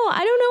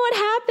know what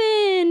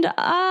happened.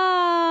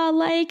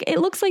 It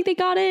looks like they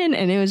got in.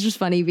 And it was just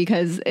funny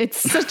because it's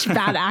such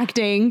bad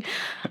acting.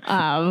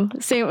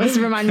 It was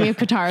reminding me of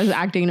Katara's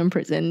acting in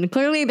Prison.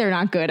 Clearly they're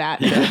not good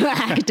at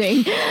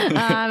acting.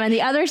 And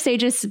the other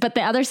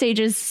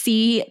sages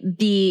see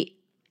the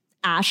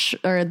ash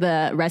or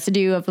the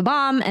residue of the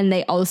bomb, and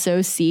they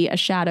also see a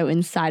shadow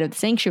inside of the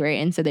sanctuary.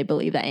 And so they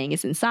believe that Aang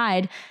is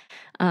inside.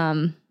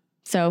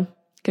 So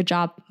good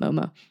job,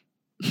 Momo.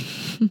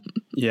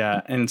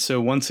 Yeah, and so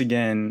once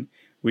again,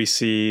 we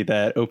see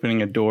that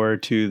opening a door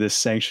to a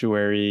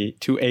sanctuary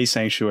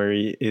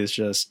is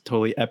just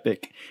totally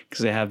epic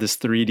because they have this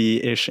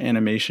 3D-ish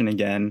animation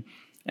again,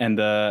 and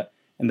the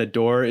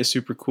door is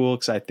super cool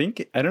because I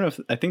think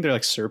they're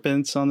like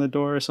serpents on the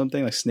door or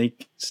something, like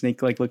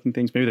snake like looking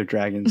things. Maybe they're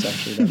dragons.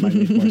 Actually, that might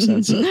make more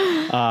sense.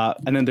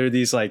 And then there are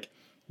these like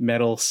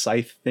metal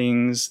scythe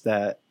things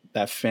that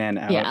fan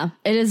out. Yeah,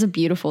 it is a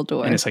beautiful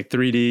door. And it's like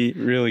 3D,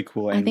 really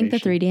cool animation. I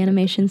think the 3D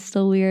animation's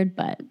still weird,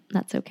 but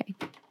that's okay.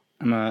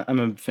 I'm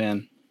a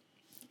fan.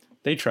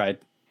 They tried.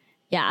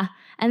 Yeah.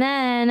 And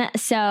then,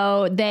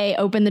 so they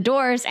open the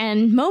doors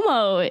and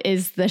Momo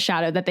is the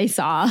shadow that they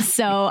saw.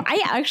 So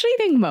I actually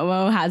think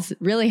Momo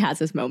really has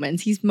his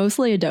moments. He's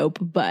mostly a dope,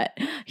 but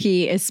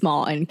he is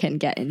small and can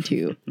get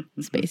into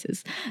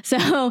spaces.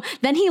 So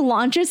then he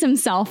launches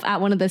himself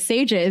at one of the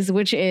sages,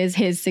 which is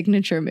his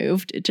signature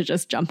move to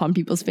just jump on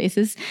people's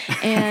faces.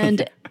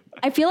 And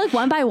I feel like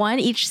one by one,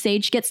 each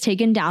sage gets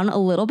taken down a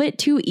little bit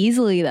too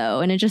easily, though.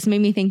 And it just made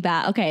me think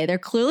that, okay, they're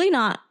clearly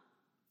not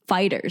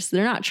fighters.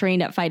 They're not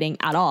trained at fighting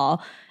at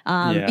all.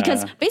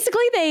 Because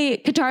basically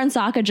Katara and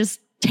Sokka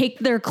just take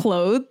their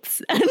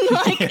clothes and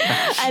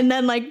and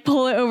then like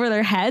pull it over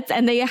their heads,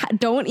 and they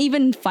don't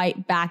even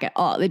fight back at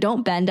all. They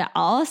don't bend at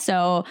all.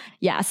 So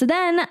yeah. So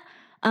then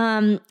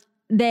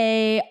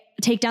they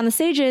take down the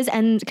sages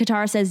and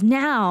Katara says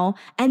now,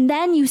 and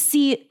then you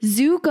see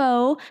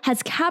Zuko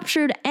has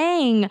captured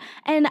Aang,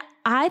 and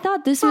I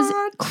thought this was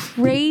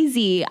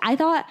crazy.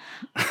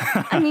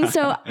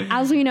 So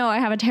as we know, I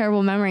have a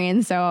terrible memory,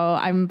 and so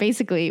I'm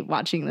basically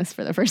watching this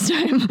for the first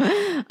time,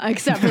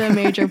 except for the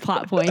major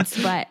plot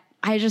points. But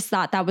I just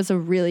thought that was a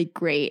really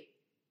great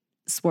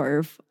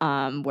swerve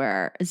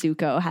where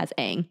Zuko has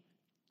Aang.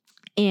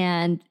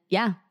 And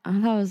yeah, I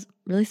thought it was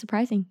really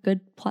surprising.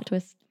 Good plot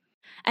twist.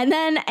 And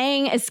then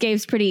Aang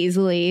escapes pretty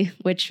easily,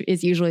 which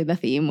is usually the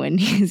theme when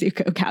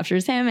Zuko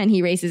captures him, and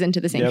he races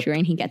into the sanctuary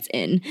and he gets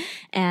in.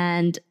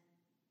 And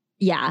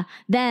yeah,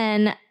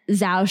 then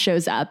Zhao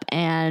shows up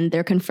and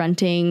they're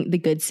confronting the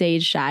good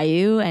sage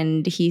Xiaoyu,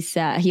 and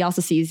he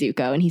also sees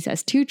Zuko and he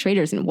says, 2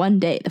 traitors in one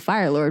day, the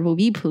Fire Lord will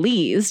be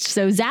pleased.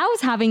 So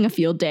Zhao's having a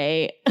field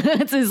day.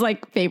 It's his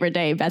like favorite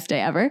day, best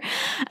day ever.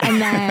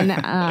 And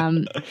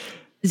then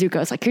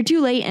Zuko's like, you're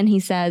too late. And he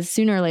says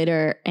sooner or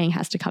later Aang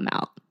has to come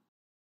out.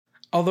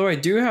 Although I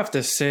do have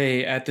to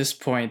say at this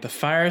point, the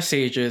Fire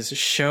Sages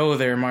show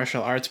their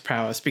martial arts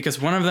prowess, because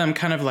one of them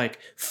kind of like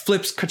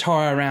flips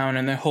Katara around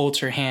and then holds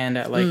her hand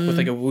at like with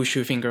like a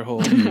wushu finger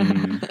hold,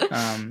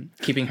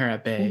 keeping her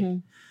at bay.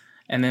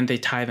 And then they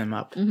tie them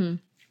up.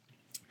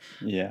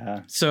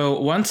 Yeah. So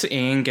once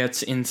Aang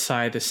gets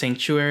inside the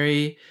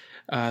sanctuary,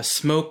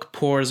 smoke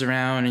pours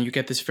around and you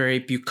get this very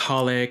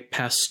bucolic,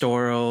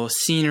 pastoral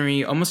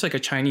scenery, almost like a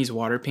Chinese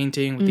water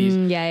painting with these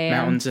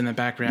mountains in the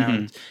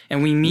background.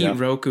 And we meet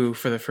Roku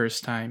for the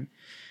first time.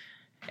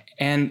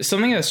 And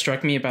something that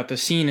struck me about the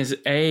scene is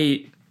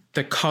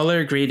the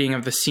color grading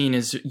of the scene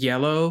is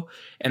yellow.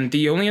 And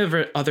the only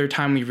other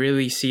time we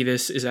really see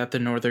this is at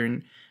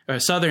the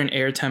southern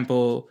air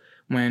temple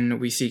when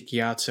we see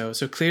Gyatso.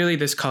 So clearly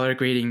this color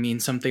grading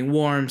means something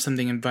warm,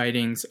 something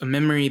inviting, a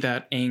memory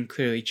that Aang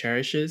clearly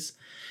cherishes.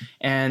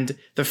 And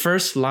the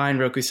first line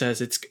Roku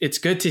says, it's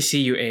good to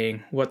see you,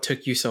 Aang. What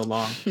took you so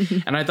long?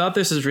 And I thought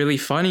this is really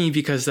funny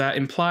because that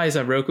implies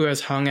that Roku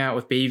has hung out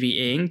with baby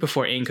Aang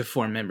before Aang could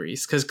form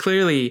memories. Because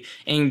clearly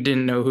Aang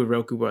didn't know who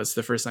Roku was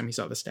the first time he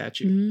saw the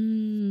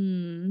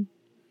statue.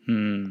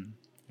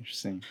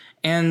 Interesting.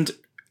 And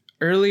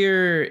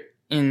earlier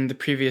in the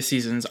previous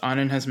seasons,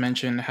 Anand has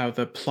mentioned how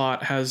the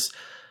plot has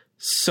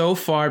so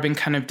far been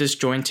kind of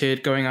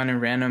disjointed, going on in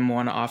random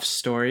one-off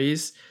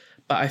stories.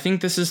 But I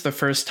think this is the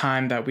first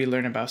time that we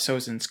learn about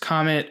Sozin's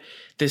Comet.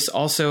 This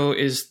also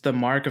is the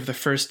mark of the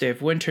first day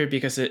of winter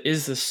because it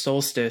is the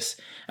solstice.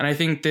 And I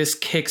think this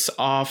kicks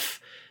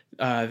off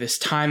this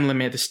time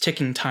limit, this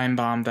ticking time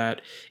bomb that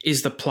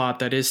is the plot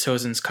that is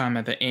Sozin's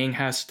Comet, that Aang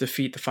has to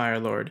defeat the Fire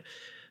Lord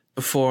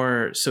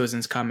before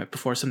Sozin's Comet,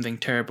 before something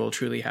terrible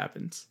truly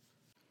happens.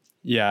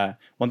 Yeah.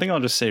 One thing I'll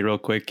just say real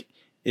quick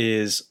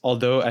is,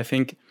 although I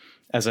think,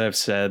 as I've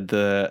said,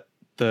 the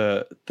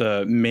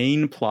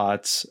main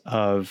plots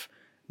of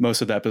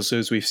most of the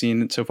episodes we've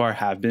seen so far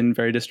have been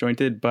very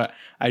disjointed, but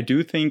I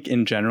do think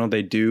in general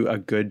they do a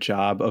good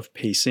job of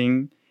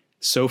pacing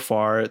so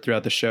far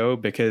throughout the show,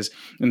 because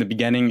in the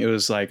beginning it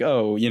was like,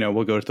 oh,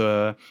 we'll go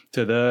to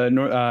the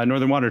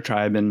Northern Water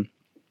Tribe and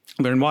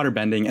learn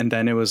waterbending, and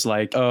then it was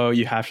like, oh,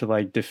 you have to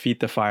like defeat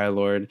the Fire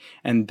Lord,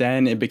 and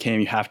then it became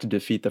you have to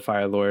defeat the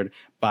Fire Lord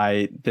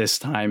by this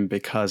time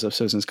because of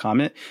Sozin's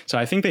Comet. So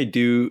I think they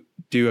do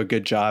a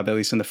good job, at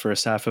least in the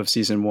first half of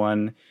season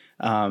 1,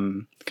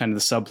 kind of the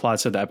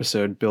subplots of the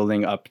episode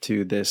building up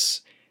to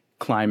this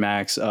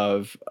climax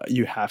of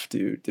you have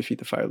to defeat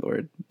the Fire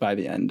Lord by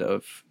the end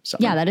of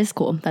summer. Yeah, that is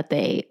cool that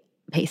they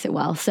pace it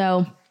well.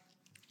 So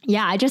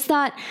yeah, I just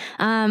thought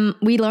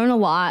we learn a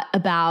lot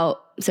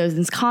about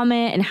Sozin's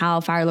Comet and how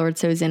Fire Lord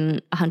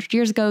Sozin 100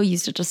 years ago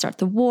used it to start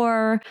the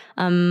war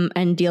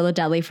and deal a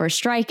deadly first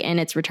strike, and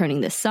it's returning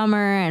this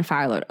summer, and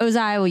Fire Lord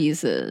Ozai will use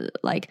the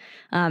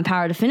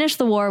power to finish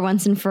the war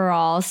once and for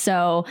all.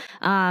 So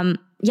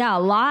yeah, a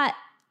lot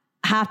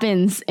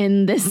happens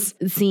in this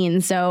scene.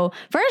 So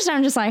first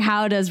I'm just like,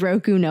 how does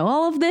Roku know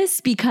all of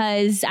this?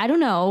 Because I don't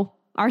know,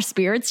 our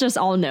spirit's just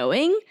all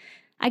knowing.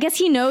 I guess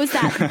he knows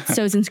that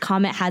Sozin's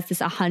Comet has this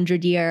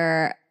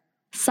 100-year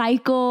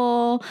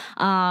cycle.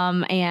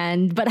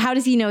 But how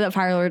does he know that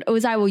Fire Lord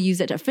Ozai will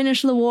use it to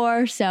finish the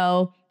war?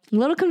 So a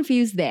little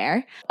confused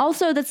there.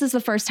 Also, this is the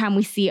first time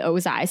we see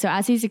Ozai. So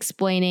as he's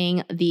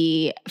explaining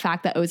the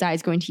fact that Ozai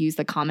is going to use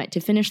the comet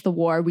to finish the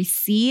war, we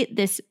see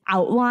this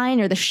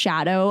outline or the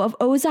shadow of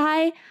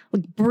Ozai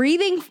like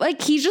breathing.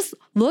 Like he just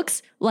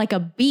looks like a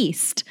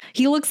beast.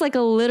 He looks like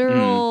a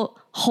literal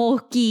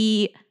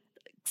hulky,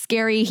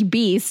 scary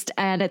beast,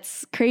 and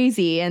it's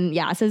crazy. And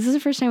yeah, so this is the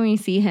first time we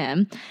see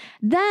him.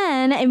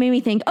 Then it made me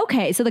think,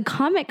 okay, so the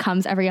comet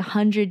comes every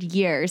 100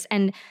 years,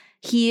 and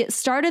he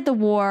started the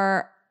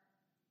war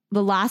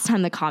the last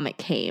time the comet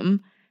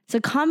came. So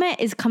comet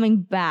is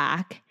coming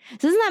back.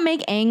 So doesn't that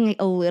make Aang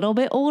a little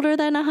bit older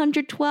than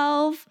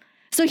 112?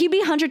 So he'd be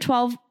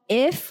 112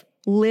 if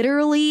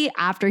literally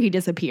after he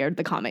disappeared,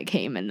 the comet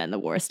came and then the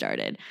war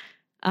started.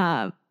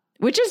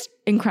 Which is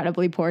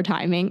incredibly poor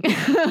timing.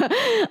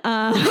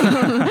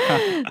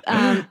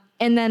 And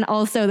then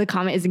also the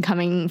comet isn't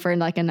coming for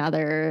like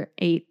another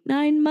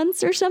 8-9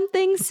 months or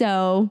something.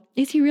 So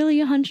is he really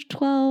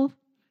 112?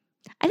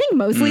 I think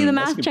mostly the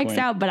math checks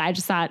out, but I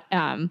just thought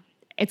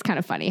it's kind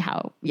of funny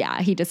how,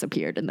 he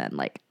disappeared and then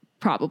like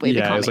probably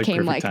the comet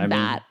came like timing.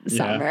 That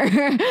summer.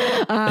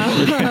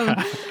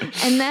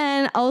 And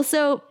then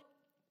also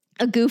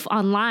a goof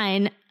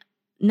online,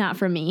 not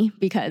from me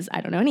because I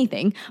don't know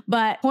anything,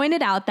 but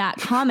pointed out that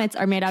comets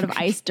are made out of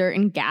ice, dirt,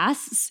 and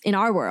gas in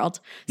our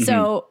world.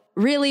 So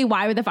really,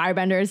 why would the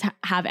firebenders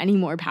have any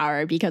more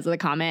power because of the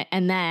comet?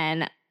 And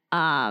then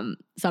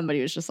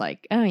somebody was just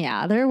like, oh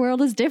yeah, their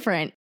world is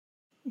different.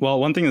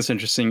 Well, one thing that's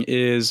interesting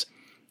is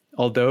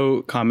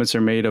although comets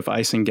are made of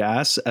ice and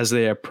gas, as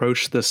they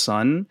approach the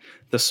sun,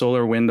 the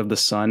solar wind of the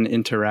sun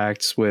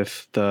interacts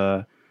with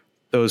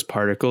those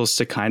particles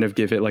to kind of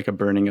give it like a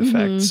burning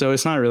effect. So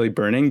it's not really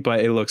burning,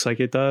 but it looks like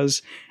it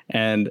does.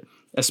 And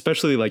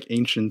especially like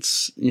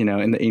ancients, you know,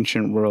 in the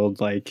ancient world,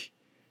 like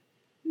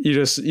you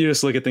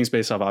just look at things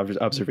based off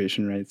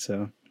observation, right?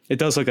 So it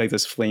does look like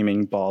this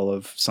flaming ball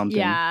of something.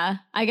 Yeah,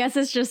 I guess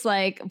it's just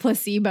like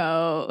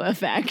placebo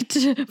effect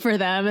for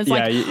them. It's Yeah,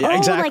 like, yeah, oh,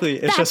 exactly.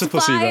 like, It's just a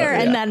placebo, fire.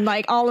 yeah. And then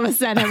like all of a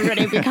sudden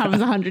everybody becomes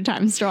 100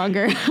 times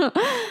stronger.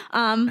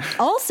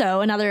 Also,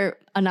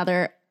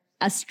 another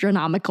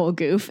astronomical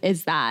goof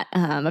is that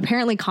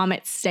apparently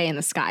comets stay in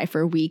the sky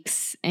for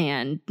weeks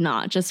and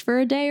not just for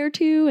a day or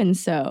two. And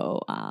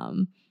so,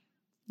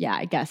 yeah,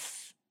 I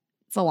guess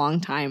it's a long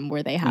time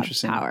where they have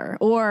power.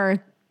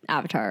 Or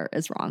Avatar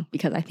is wrong,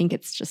 because I think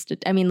it's just,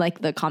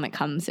 like the comet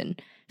comes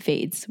and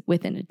fades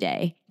within a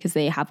day because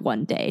they have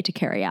one day to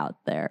carry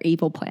out their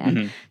evil plan.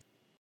 Mm-hmm.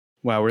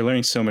 Wow, we're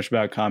learning so much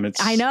about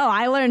comets. I know,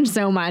 I learned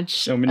so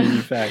much. So many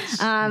new facts.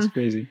 It's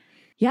crazy.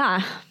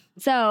 Yeah.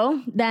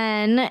 So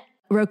then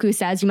Roku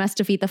says, you must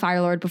defeat the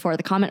Fire Lord before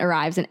the comet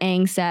arrives. And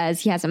Aang says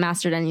he hasn't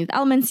mastered any of the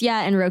elements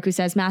yet. And Roku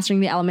says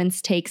mastering the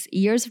elements takes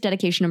years of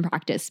dedication and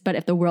practice. But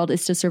if the world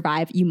is to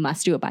survive, you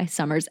must do it by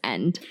summer's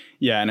end.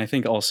 Yeah, and I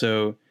think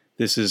also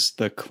this is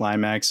the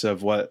climax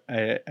of what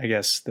I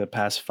guess the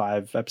past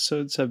 5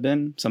 episodes have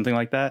been, something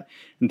like that.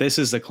 And this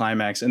is the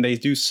climax. And they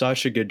do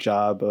such a good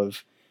job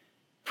of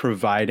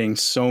providing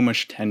so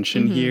much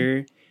tension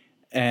here.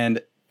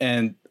 And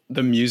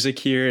the music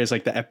here is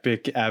like the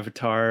epic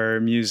Avatar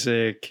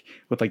music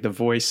with like the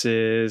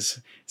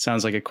voices. It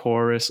sounds like a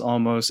chorus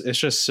almost. It's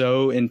just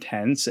so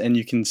intense. And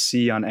you can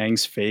see on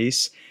Aang's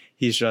face,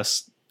 he's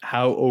just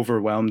how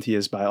overwhelmed he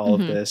is by all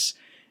of this.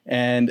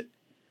 And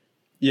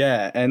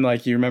yeah, and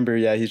like you remember,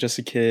 he's just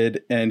a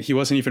kid and he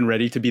wasn't even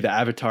ready to be the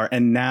Avatar.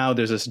 And now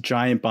there's this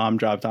giant bomb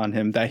dropped on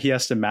him that he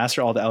has to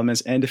master all the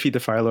elements and defeat the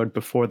Fire Lord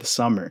before the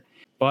summer.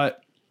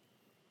 But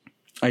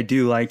I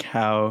do like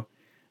how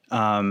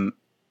Aang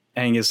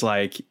is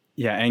like,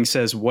 Aang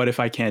says, what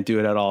if I can't do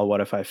it at all? What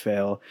if I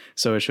fail?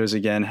 So it shows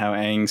again how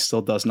Aang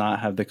still does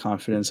not have the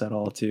confidence at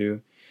all to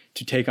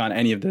take on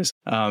any of this.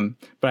 But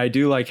I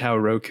do like how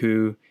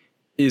Roku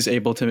is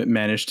able to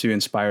manage to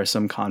inspire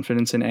some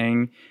confidence in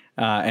Aang.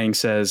 Aang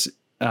says,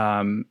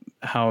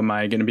 how am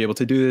I going to be able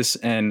to do this?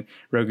 And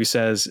Roku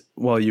says,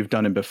 well, you've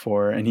done it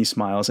before. And he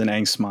smiles and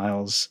Aang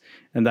smiles.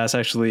 And that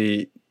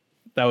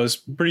was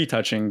pretty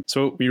touching.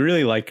 So we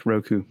really like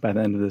Roku by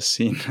the end of this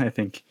scene, I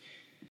think.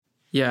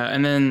 Yeah,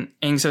 and then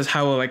Aang says,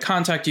 how will I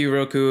contact you,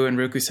 Roku? And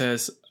Roku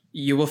says,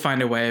 you will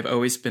find a way. I've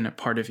always been a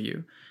part of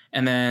you.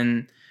 And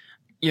then,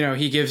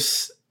 he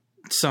gives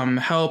some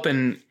help.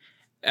 And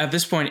at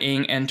this point,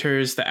 Aang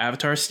enters the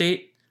Avatar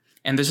state.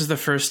 And this is the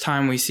first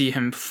time we see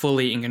him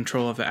fully in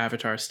control of the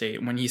Avatar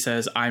state when he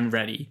says, I'm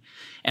ready.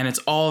 And it's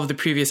all of the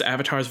previous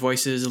Avatar's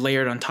voices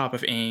layered on top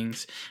of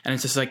Aang's. And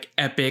it's this like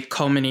epic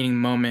culminating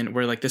moment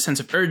where like the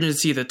sense of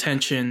urgency, the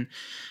tension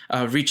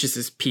reaches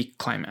this peak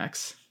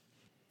climax.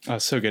 Oh,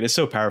 so good. It's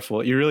so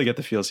powerful. You really get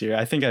the feels here.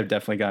 I think I've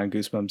definitely gotten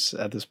goosebumps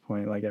at this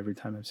point, like every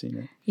time I've seen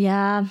it.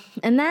 Yeah.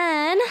 And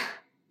then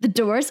the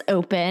doors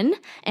open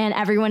and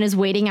everyone is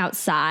waiting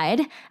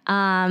outside.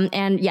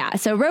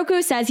 So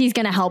Roku says he's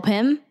going to help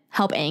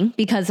Aang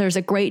because there's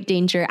a great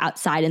danger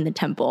outside in the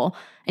temple.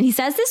 And he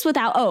says this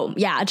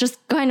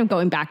just kind of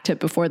going back to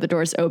before the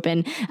doors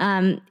open.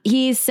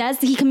 He says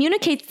he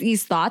communicates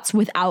these thoughts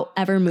without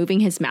ever moving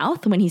his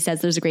mouth when he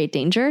says there's a great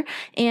danger.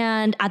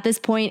 And at this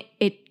point,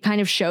 it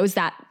kind of shows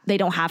that they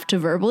don't have to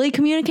verbally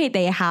communicate.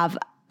 They have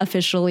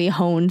officially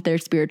honed their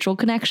spiritual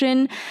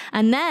connection.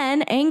 And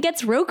then Aang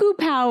gets Roku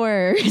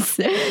powers.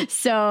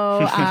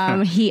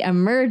 So he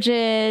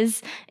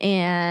emerges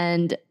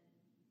and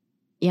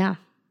yeah.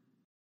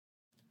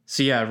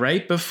 So yeah,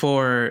 right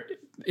before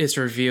it's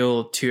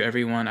revealed to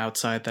everyone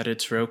outside that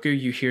it's Roku,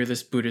 you hear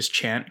this Buddhist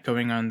chant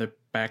going on in the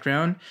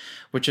background,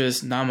 which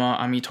is Nama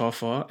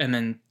Amitofo, and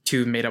then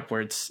 2 made-up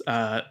words.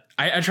 I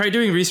tried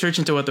doing research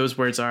into what those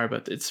words are,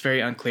 but it's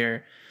very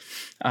unclear.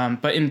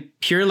 But in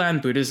Pure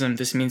Land Buddhism,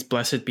 this means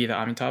blessed be the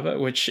Amitabha,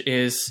 which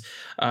is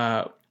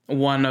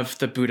one of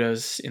the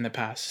Buddhas in the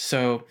past.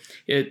 So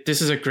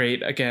this is a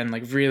great, again,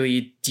 like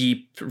really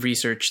deep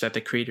research that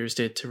the creators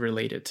did to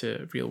relate it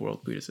to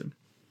real-world Buddhism.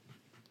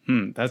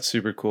 That's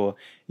super cool.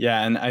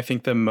 Yeah, and I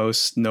think the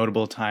most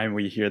notable time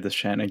we hear this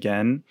chant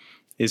again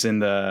is in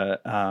the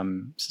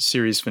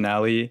series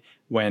finale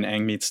when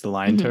Aang meets the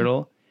lion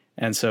turtle.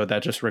 And so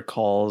that just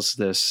recalls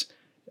this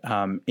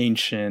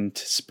ancient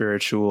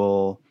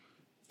spiritual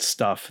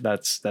stuff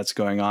that's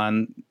going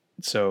on.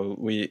 So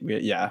we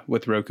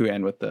with Roku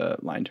and with the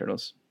lion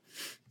turtles.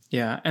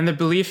 Yeah, and the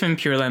belief in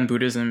Pure Land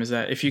Buddhism is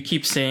that if you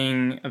keep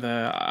saying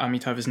the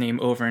Amitabha's name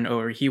over and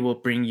over, he will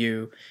bring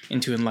you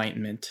into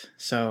enlightenment.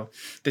 So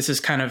this is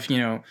kind of,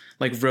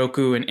 like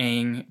Roku and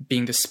Aang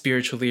being the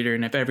spiritual leader,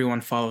 and if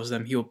everyone follows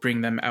them, he will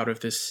bring them out of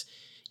this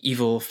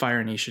evil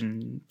Fire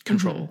Nation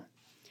control.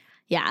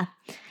 Yeah.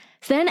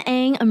 So then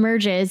Aang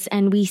emerges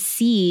and we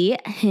see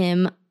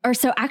him Or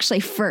so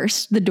actually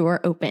first the door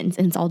opens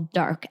and it's all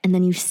dark. And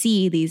then you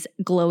see these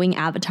glowing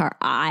avatar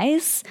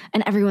eyes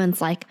and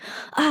everyone's like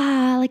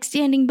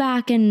standing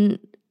back and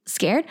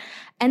scared.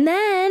 And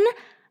then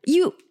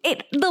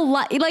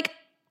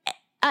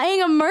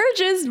Aang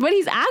emerges, but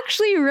he's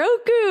actually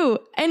Roku.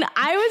 And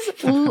I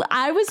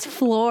was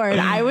floored.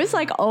 I was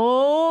like,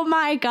 oh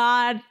my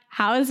God,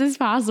 how is this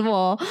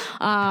possible?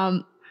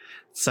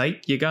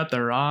 Psych, you got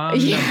the wrong.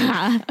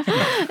 Yeah.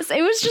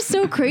 It was just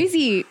so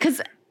crazy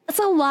because it's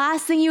the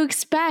last thing you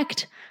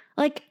expect.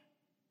 Like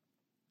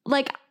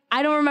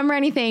I don't remember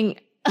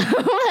anything.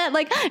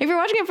 Like if you're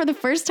watching it for the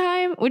first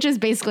time, which is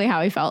basically how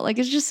I felt, like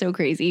it's just so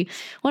crazy.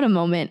 What a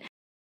moment.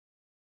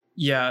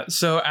 Yeah,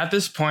 so at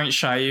this point,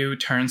 Xiaoyu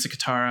turns to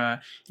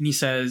Katara and he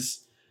says,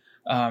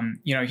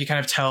 he kind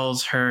of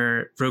tells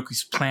her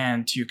Roku's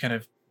plan to kind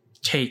of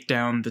take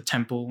down the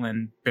temple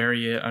and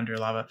bury it under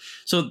lava.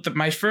 So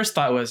my first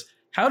thought was,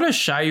 how does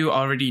Xiaoyu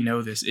already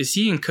know this? Is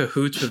he in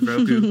cahoots with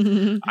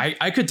Roku?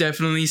 I could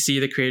definitely see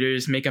the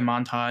creators make a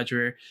montage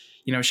where,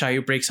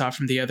 Xiaoyu breaks off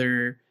from the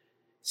other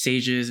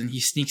sages and he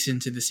sneaks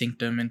into the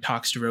sanctum and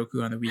talks to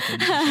Roku on the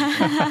weekend.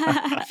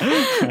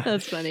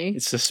 That's funny.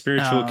 It's a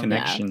spiritual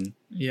connection.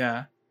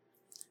 Yeah.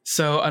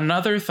 So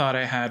another thought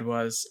I had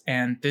was,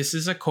 and this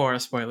is a Korra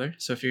spoiler,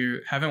 so if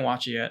you haven't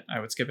watched it yet, I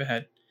would skip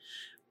ahead.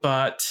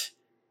 But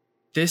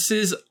this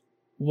is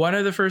one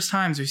of the first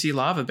times we see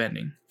lava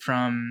bending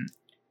from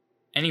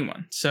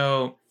anyone.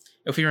 So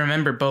if we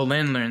remember,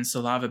 Bolin learns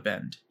the lava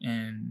bend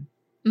in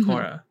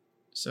Korra.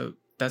 So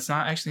that's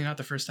not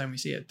the first time we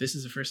see it. This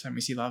is the first time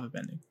we see lava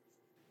bending.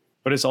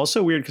 But it's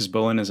also weird because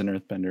Bolin is an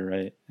earthbender,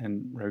 right?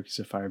 And Roku's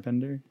a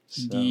firebender.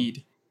 So.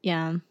 Indeed.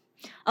 Yeah.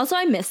 Also,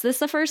 I missed this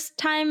the first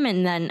time.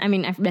 And then, I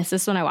missed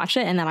this when I watched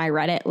it and then I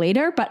read it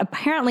later. But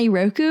apparently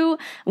Roku,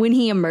 when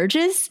he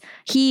emerges,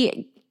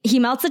 he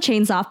melts the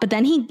chains off, but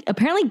then he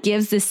apparently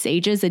gives the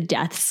sages a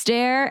death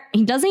stare.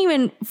 He doesn't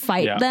even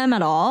fight them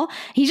at all.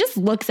 He just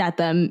looks at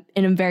them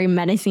in a very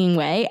menacing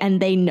way,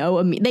 and they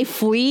know they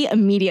flee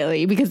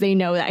immediately because they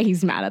know that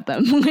he's mad at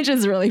them, which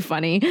is really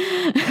funny.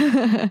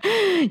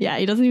 Yeah,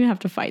 he doesn't even have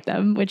to fight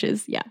them, which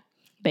is,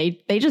 they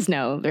just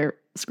know they're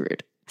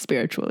screwed,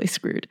 spiritually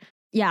screwed.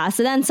 Yeah,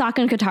 so then Sokka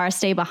and Katara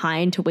stay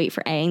behind to wait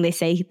for Aang. They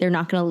say they're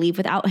not going to leave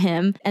without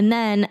him. And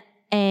then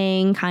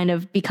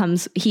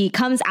Aang he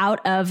comes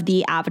out of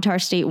the avatar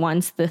state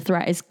once the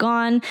threat is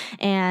gone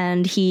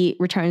and he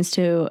returns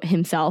to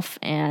himself.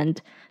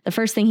 And the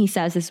first thing he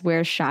says is,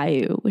 "Where's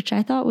Xiaoyu?" which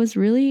I thought was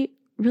really,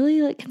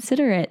 really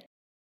considerate.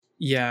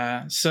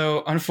 Yeah.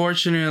 So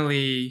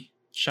unfortunately,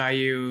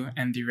 Xiaoyu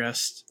and the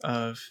rest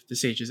of the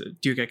sages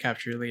do get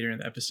captured later in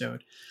the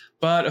episode.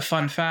 But a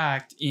fun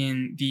fact,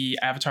 in the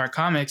Avatar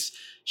comics,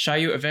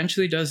 Xiaoyu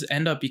eventually does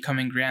end up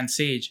becoming Grand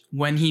Sage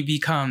when he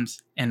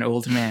becomes an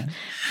old man.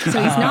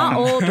 So he's not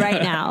old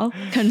right now.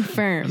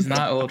 Confirmed. He's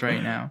not old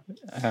right now.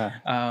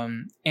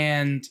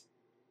 And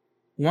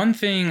one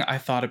thing I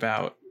thought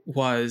about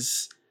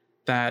was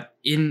that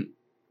in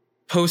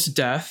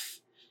post-death,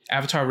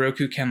 Avatar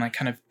Roku can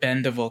kind of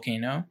bend the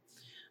volcano.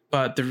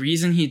 But the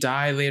reason he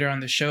died later on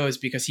the show is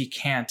because he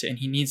can't, and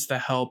he needs the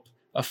help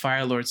of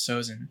Fire Lord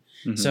Sozin.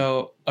 Mm-hmm.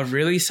 So a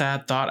really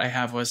sad thought I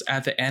have was,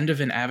 at the end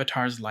of an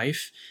Avatar's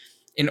life,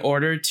 in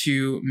order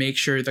to make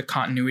sure the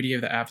continuity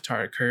of the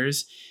Avatar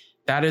occurs,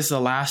 that is the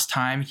last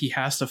time he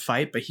has to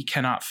fight, but he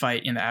cannot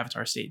fight in the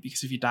Avatar state,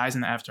 because if he dies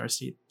in the Avatar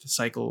state,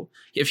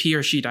 if he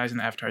or she dies in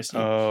the Avatar state,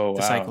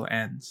 the cycle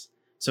ends.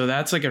 So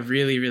that's a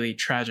really, really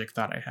tragic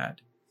thought I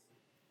had.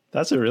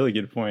 That's a really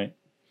good point.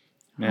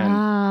 Man.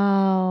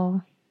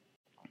 Wow.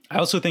 I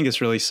also think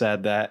it's really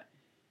sad that,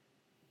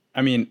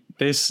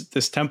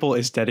 this temple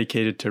is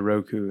dedicated to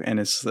Roku, and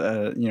it's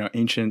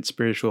ancient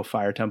spiritual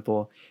fire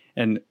temple,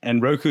 and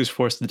Roku's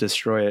forced to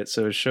destroy it.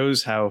 So it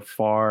shows how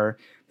far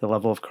the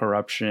level of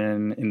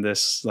corruption in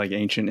this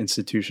ancient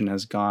institution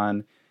has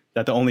gone,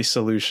 that the only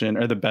solution,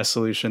 or the best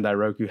solution that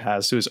Roku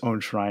has to his own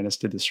shrine, is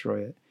to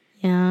destroy it.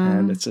 Yeah.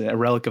 And it's a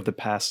relic of the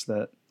past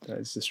that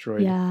is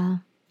destroyed. Yeah.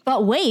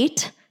 But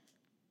wait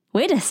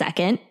a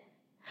second.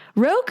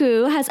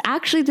 Roku has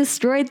actually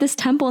destroyed this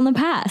temple in the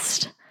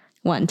past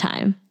one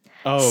time.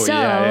 Oh, so,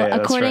 yeah,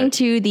 according right.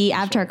 to the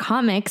Avatar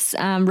comics,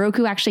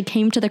 Roku actually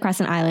came to the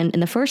Crescent Island in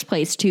the first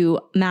place to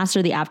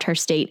master the Avatar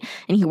state,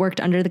 and he worked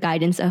under the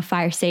guidance of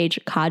Fire Sage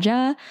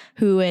Kaja,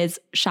 who is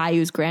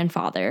Xiaoyu's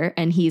grandfather,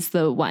 and he's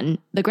the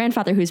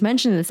grandfather who's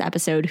mentioned in this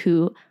episode,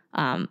 who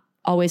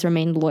always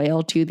remained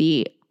loyal to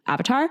the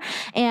Avatar.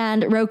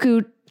 And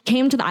Roku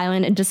came to the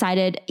island and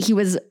decided he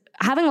was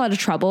having a lot of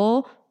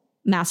trouble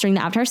mastering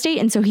the Avatar state,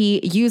 and so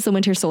he used the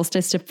winter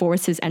solstice to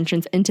force his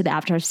entrance into the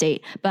Avatar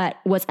state, but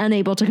was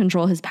unable to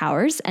control his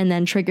powers, and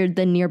then triggered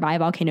the nearby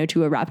volcano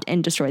to erupt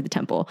and destroy the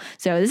temple.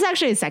 So this is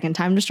actually his second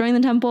time destroying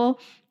the temple.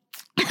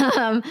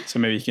 So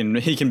maybe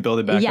he can build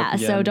it back up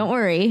again. So don't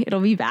worry,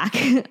 it'll be back.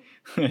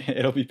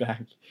 It'll be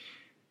back.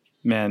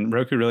 Man,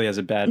 Roku really has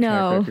a bad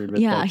track record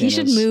with volcanoes. He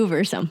should move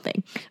or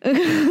something.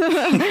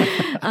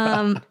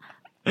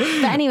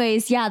 But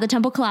anyways, the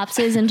temple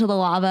collapses into the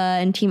lava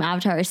and Team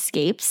Avatar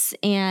escapes.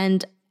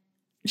 And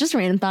just a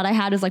random thought I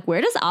had is like,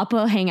 where does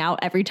Appa hang out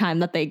every time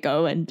that they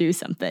go and do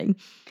something?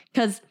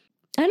 Because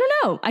I don't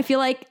know. I feel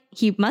like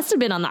he must have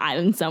been on the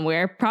island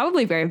somewhere,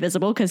 probably very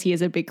visible because he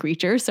is a big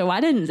creature. So why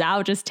didn't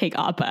Zhao just take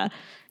Appa?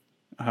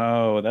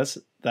 Oh, that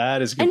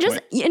is a good And point.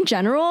 just in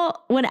general,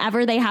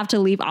 whenever they have to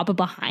leave Appa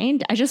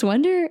behind, I just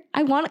wonder.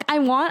 I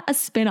want a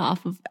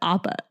spin-off of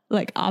Appa,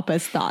 like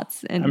Appa's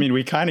thoughts. And I mean,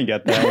 we kind of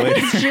get that later.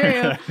 It's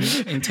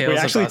true. In Tales We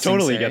of actually Ba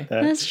totally Sing Se. get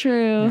that. That's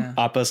true. Yeah.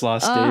 Appa's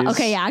Lost Days.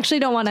 Okay, yeah, I actually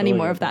don't want any Totally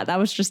more get of that. That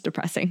was just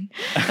depressing.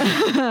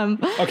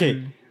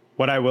 Okay,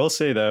 what I will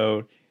say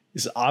though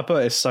is Appa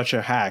is such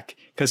a hack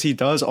because he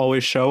does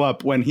always show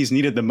up when he's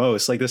needed the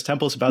most. Like this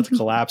temple's about to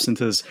collapse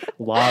into this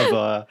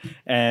lava,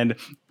 and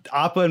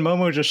Appa and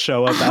Momo just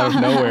show up out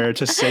of nowhere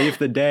to save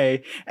the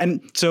day.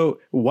 And so,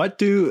 what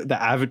do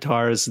the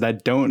avatars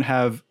that don't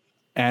have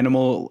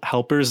animal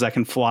helpers that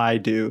can fly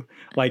do?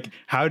 Like,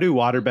 how do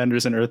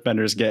waterbenders and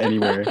earthbenders get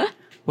anywhere?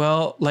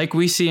 Well, like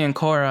we see in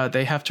Korra,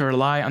 they have to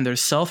rely on their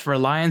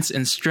self-reliance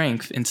and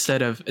strength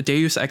instead of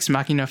Deus Ex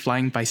Machina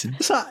flying bison.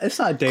 It's not Deus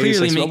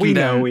Clearly Ex, but making we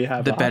know them we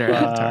have the better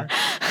Appa. avatar.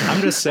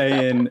 I'm just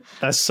saying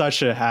that's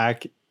such a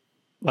hack.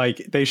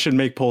 Like they should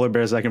make polar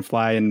bears that can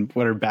fly and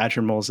what are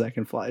badger moles that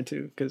can fly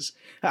too? Because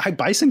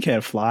bison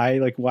can't fly.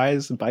 Like why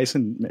is the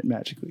bison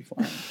magically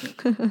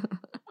flying?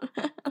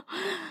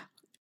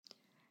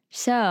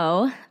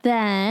 So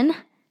then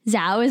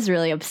Zhao is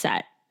really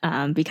upset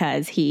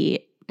because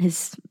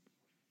his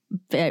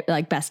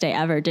like best day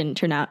ever didn't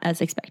turn out as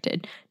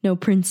expected. No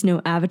prince,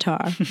 no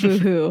avatar.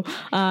 Boo-hoo.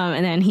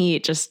 And then he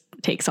just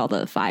takes all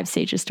the 5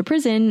 sages to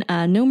prison.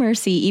 No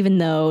mercy, even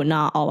though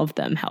not all of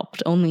them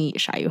helped. Only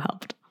Xiaoyu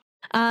helped.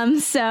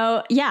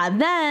 So yeah,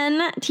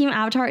 then Team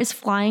Avatar is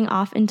flying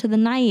off into the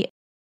night.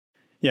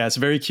 Yeah, it's a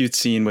very cute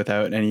scene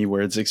without any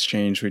words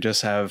exchanged. We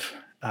just have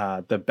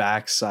the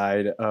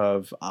backside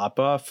of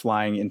Appa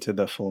flying into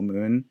the full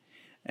moon,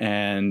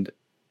 and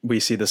we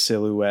see the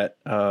silhouette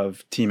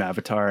of Team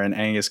Avatar, and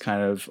Aang is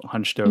kind of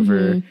hunched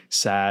over,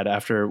 sad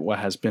after what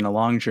has been a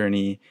long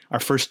journey. Our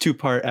first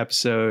 2-part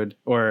episode,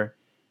 or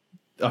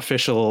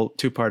official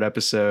 2-part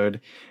episode.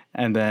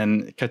 And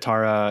then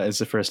Katara is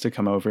the first to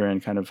come over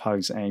and kind of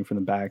hugs Aang from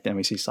the back. And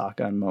we see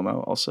Sokka and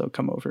Momo also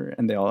come over,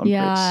 and they all embrace.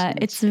 Yeah,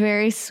 it's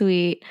very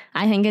sweet.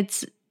 I think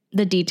it's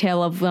the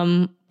detail of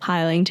them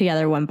piling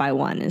together one by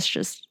one is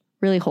just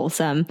really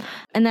wholesome.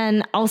 And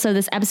then also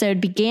this episode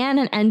began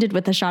and ended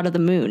with a shot of the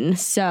moon.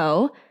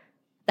 So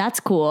that's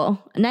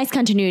cool. A nice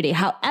continuity.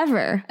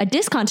 However, a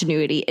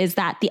discontinuity is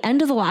that the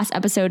end of the last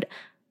episode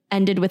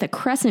ended with a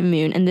crescent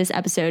moon, and this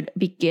episode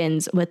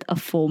begins with a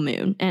full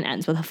moon and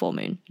ends with a full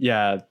moon.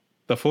 Yeah,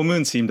 the full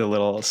moon seemed a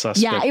little suspect.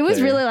 Yeah, it was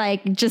there. really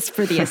like just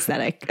for the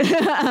aesthetic.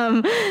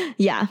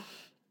 Yeah.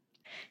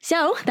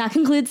 So that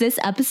concludes this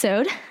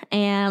episode,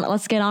 and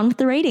let's get on with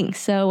the rating.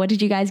 So what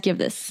did you guys give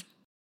this?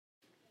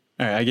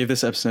 All right, I gave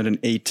this episode an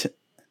 8.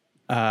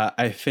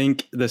 I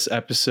think this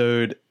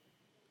episode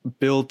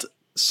built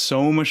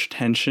so much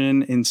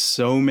tension in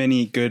so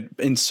many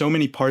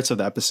parts of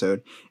the episode.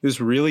 It was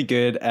really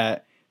good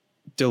at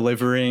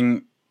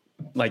delivering,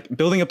 like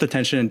building up the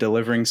tension and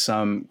delivering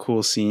some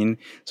cool scene.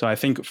 So I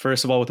think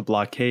first of all with the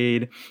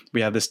blockade,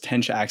 we have this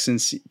tense action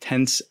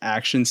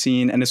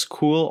scene, and it's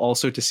cool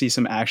also to see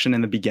some action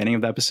in the beginning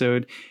of the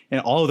episode. In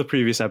all of the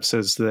previous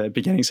episodes, the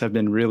beginnings have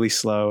been really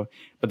slow,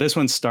 but this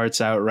one starts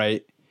out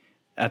right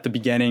at the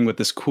beginning with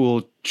this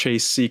cool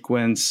chase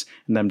sequence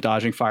and them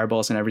dodging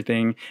fireballs and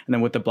everything. And then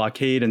with the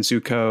blockade and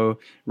Zuko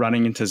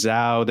running into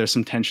Zhao, there's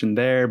some tension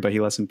there, but he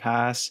lets him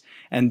pass.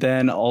 And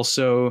then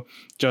also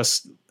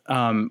just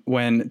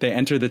when they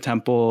enter the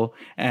temple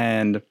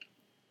and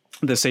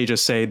the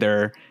sages say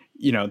they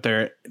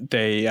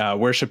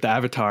worship the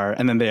Avatar,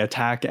 and then they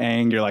attack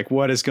Aang, you're like,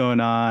 what is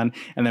going on?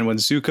 And then when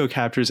Zuko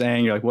captures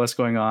Aang, you're like, what's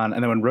going on?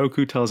 And then when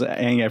Roku tells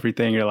Aang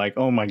everything, you're like,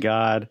 oh my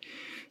God.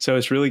 So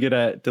it's really good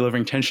at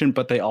delivering tension,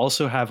 but they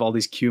also have all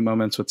these cute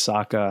moments with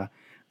Sokka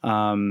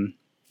and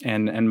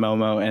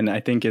Momo, and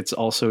I think it's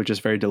also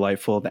just very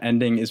delightful. The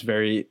ending is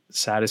very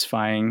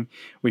satisfying.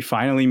 We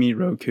finally meet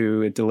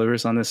Roku. It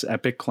delivers on this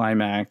epic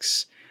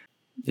climax.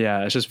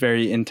 Yeah, it's just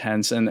very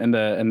intense, and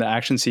the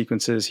action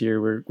sequences here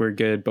were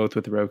good, both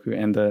with Roku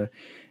and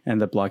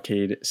the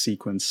blockade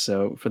sequence.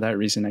 So for that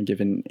reason, I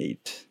give it an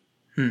 8.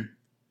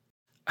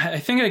 I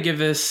think I give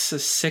this a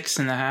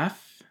 6.5,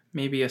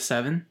 maybe a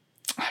 7.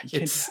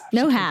 It's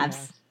no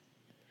halves.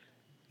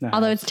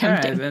 Although it's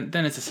tempting. All right,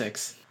 then it's a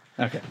 6.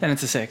 Okay. Then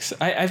it's a 6.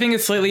 I think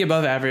it's slightly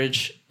above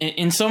average.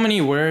 In so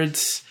many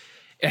words,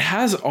 it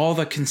has all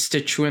the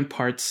constituent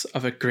parts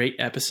of a great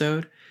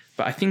episode,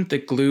 but I think the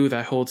glue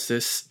that holds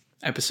this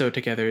episode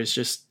together is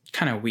just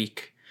kind of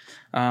weak.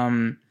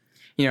 Like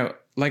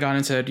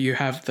Anand said, you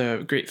have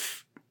the great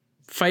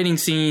fighting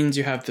scenes,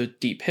 you have the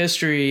deep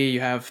history, you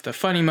have the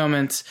funny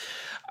moments.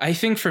 I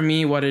think for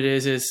me, what it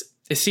is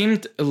it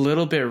seemed a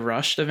little bit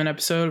rushed of an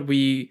episode.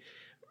 We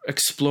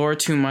explore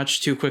too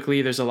much too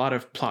quickly. There's a lot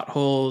of plot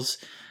holes.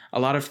 A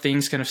lot of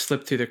things kind of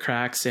slip through the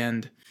cracks,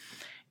 and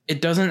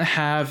it doesn't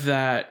have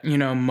that,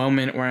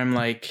 moment where I'm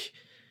like,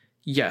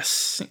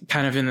 yes,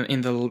 kind of in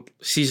the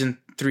season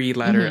 3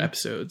 latter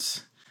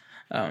episodes.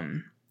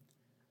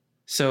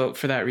 So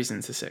for that reason,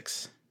 it's a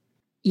 6.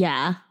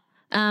 Yeah.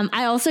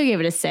 I also gave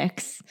it a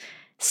 6.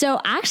 So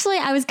actually,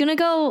 I was going to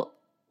go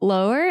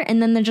lower,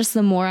 and then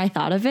the more I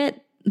thought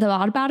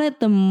about it,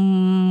 the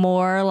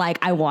more like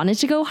I wanted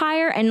to go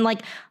higher. And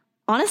like,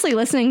 honestly,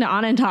 listening to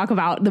Anna talk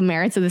about the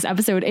merits of this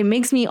episode, it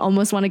makes me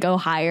almost want to go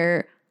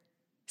higher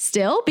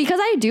still, because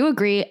I do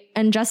agree.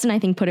 And Justin, I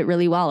think, put it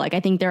really well. Like, I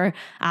think there are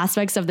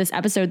aspects of this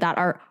episode that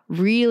are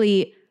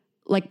really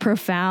like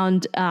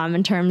profound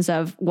in terms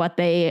of what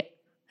they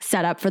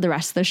set up for the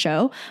rest of the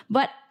show.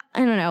 But I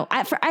don't know.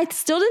 I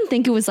still didn't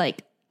think it was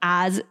like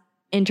as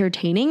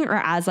entertaining or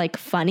as like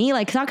funny.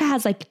 Like, Sokka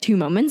has like 2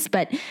 moments,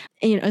 but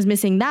it was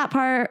missing that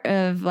part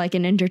of like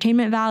an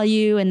entertainment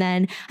value. And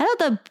then I thought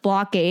the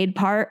blockade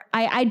part,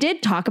 I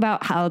did talk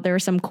about how there were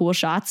some cool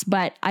shots,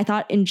 but I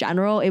thought in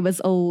general it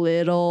was a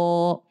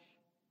little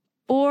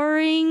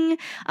boring.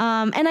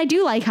 And I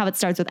do like how it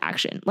starts with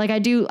action. Like, I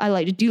do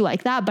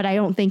like that, but I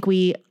don't think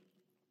we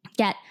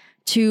get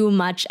too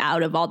much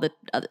out of all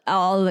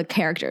the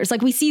characters.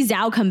 Like, we see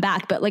Zhao come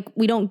back, but like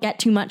we don't get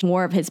too much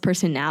more of his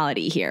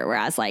personality here.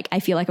 Whereas like I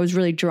feel like I was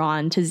really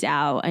drawn to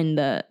Zhao in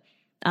the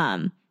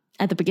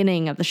at the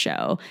beginning of the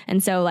show.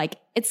 And so like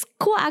it's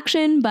cool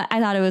action, but I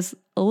thought it was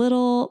a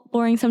little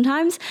boring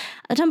sometimes.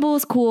 The temple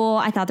was cool.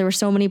 I thought there were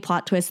so many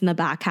plot twists in the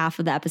back half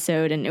of the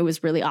episode, and it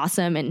was really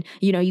awesome. And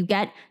you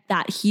get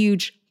that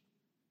huge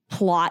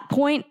plot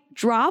point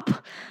drop,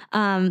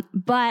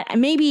 but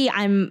maybe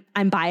I'm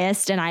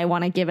biased and I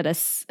want to give it a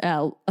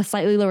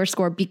slightly lower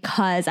score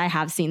because I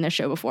have seen the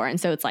show before. And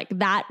so it's like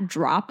that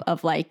drop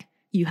of like,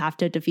 you have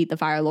to defeat the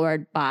Fire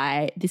Lord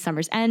by the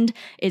summer's end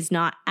is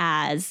not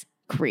as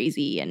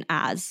crazy and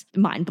as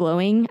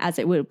mind-blowing as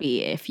it would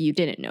be if you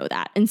didn't know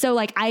that. And so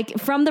like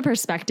from the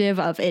perspective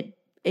of it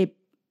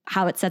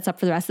how it sets up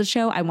for the rest of the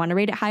show, I want to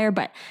rate it higher,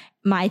 but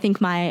I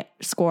think my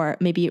score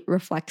maybe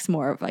reflects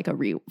more of like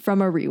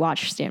from a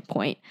rewatch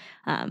standpoint.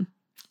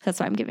 That's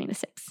why I'm giving it a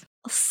 6.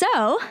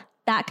 So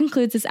that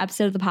concludes this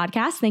episode of the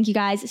podcast. Thank you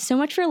guys so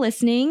much for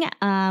listening.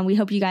 We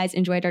hope you guys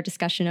enjoyed our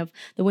discussion of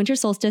the Winter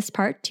Solstice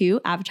Part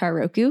 2, Avatar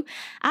Roku.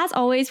 As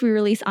always, we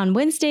release on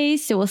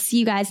Wednesdays, so we'll see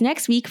you guys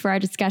next week for our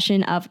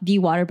discussion of the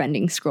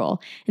Waterbending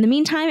Scroll. In the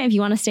meantime, if you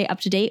want to stay up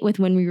to date with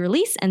when we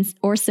release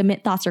or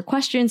submit thoughts or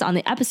questions on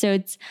the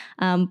episodes,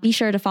 be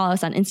sure to follow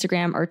us on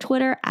Instagram or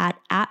Twitter at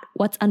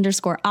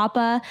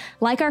whats_appa,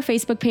 like our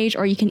Facebook page,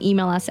 or you can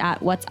email us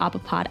at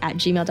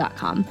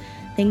whatsappapod@gmail.com.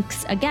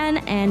 Thanks again,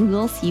 and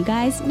we'll see you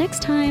guys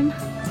next time.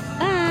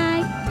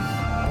 Bye.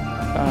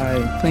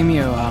 Bye. Play me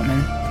a lot,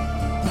 man.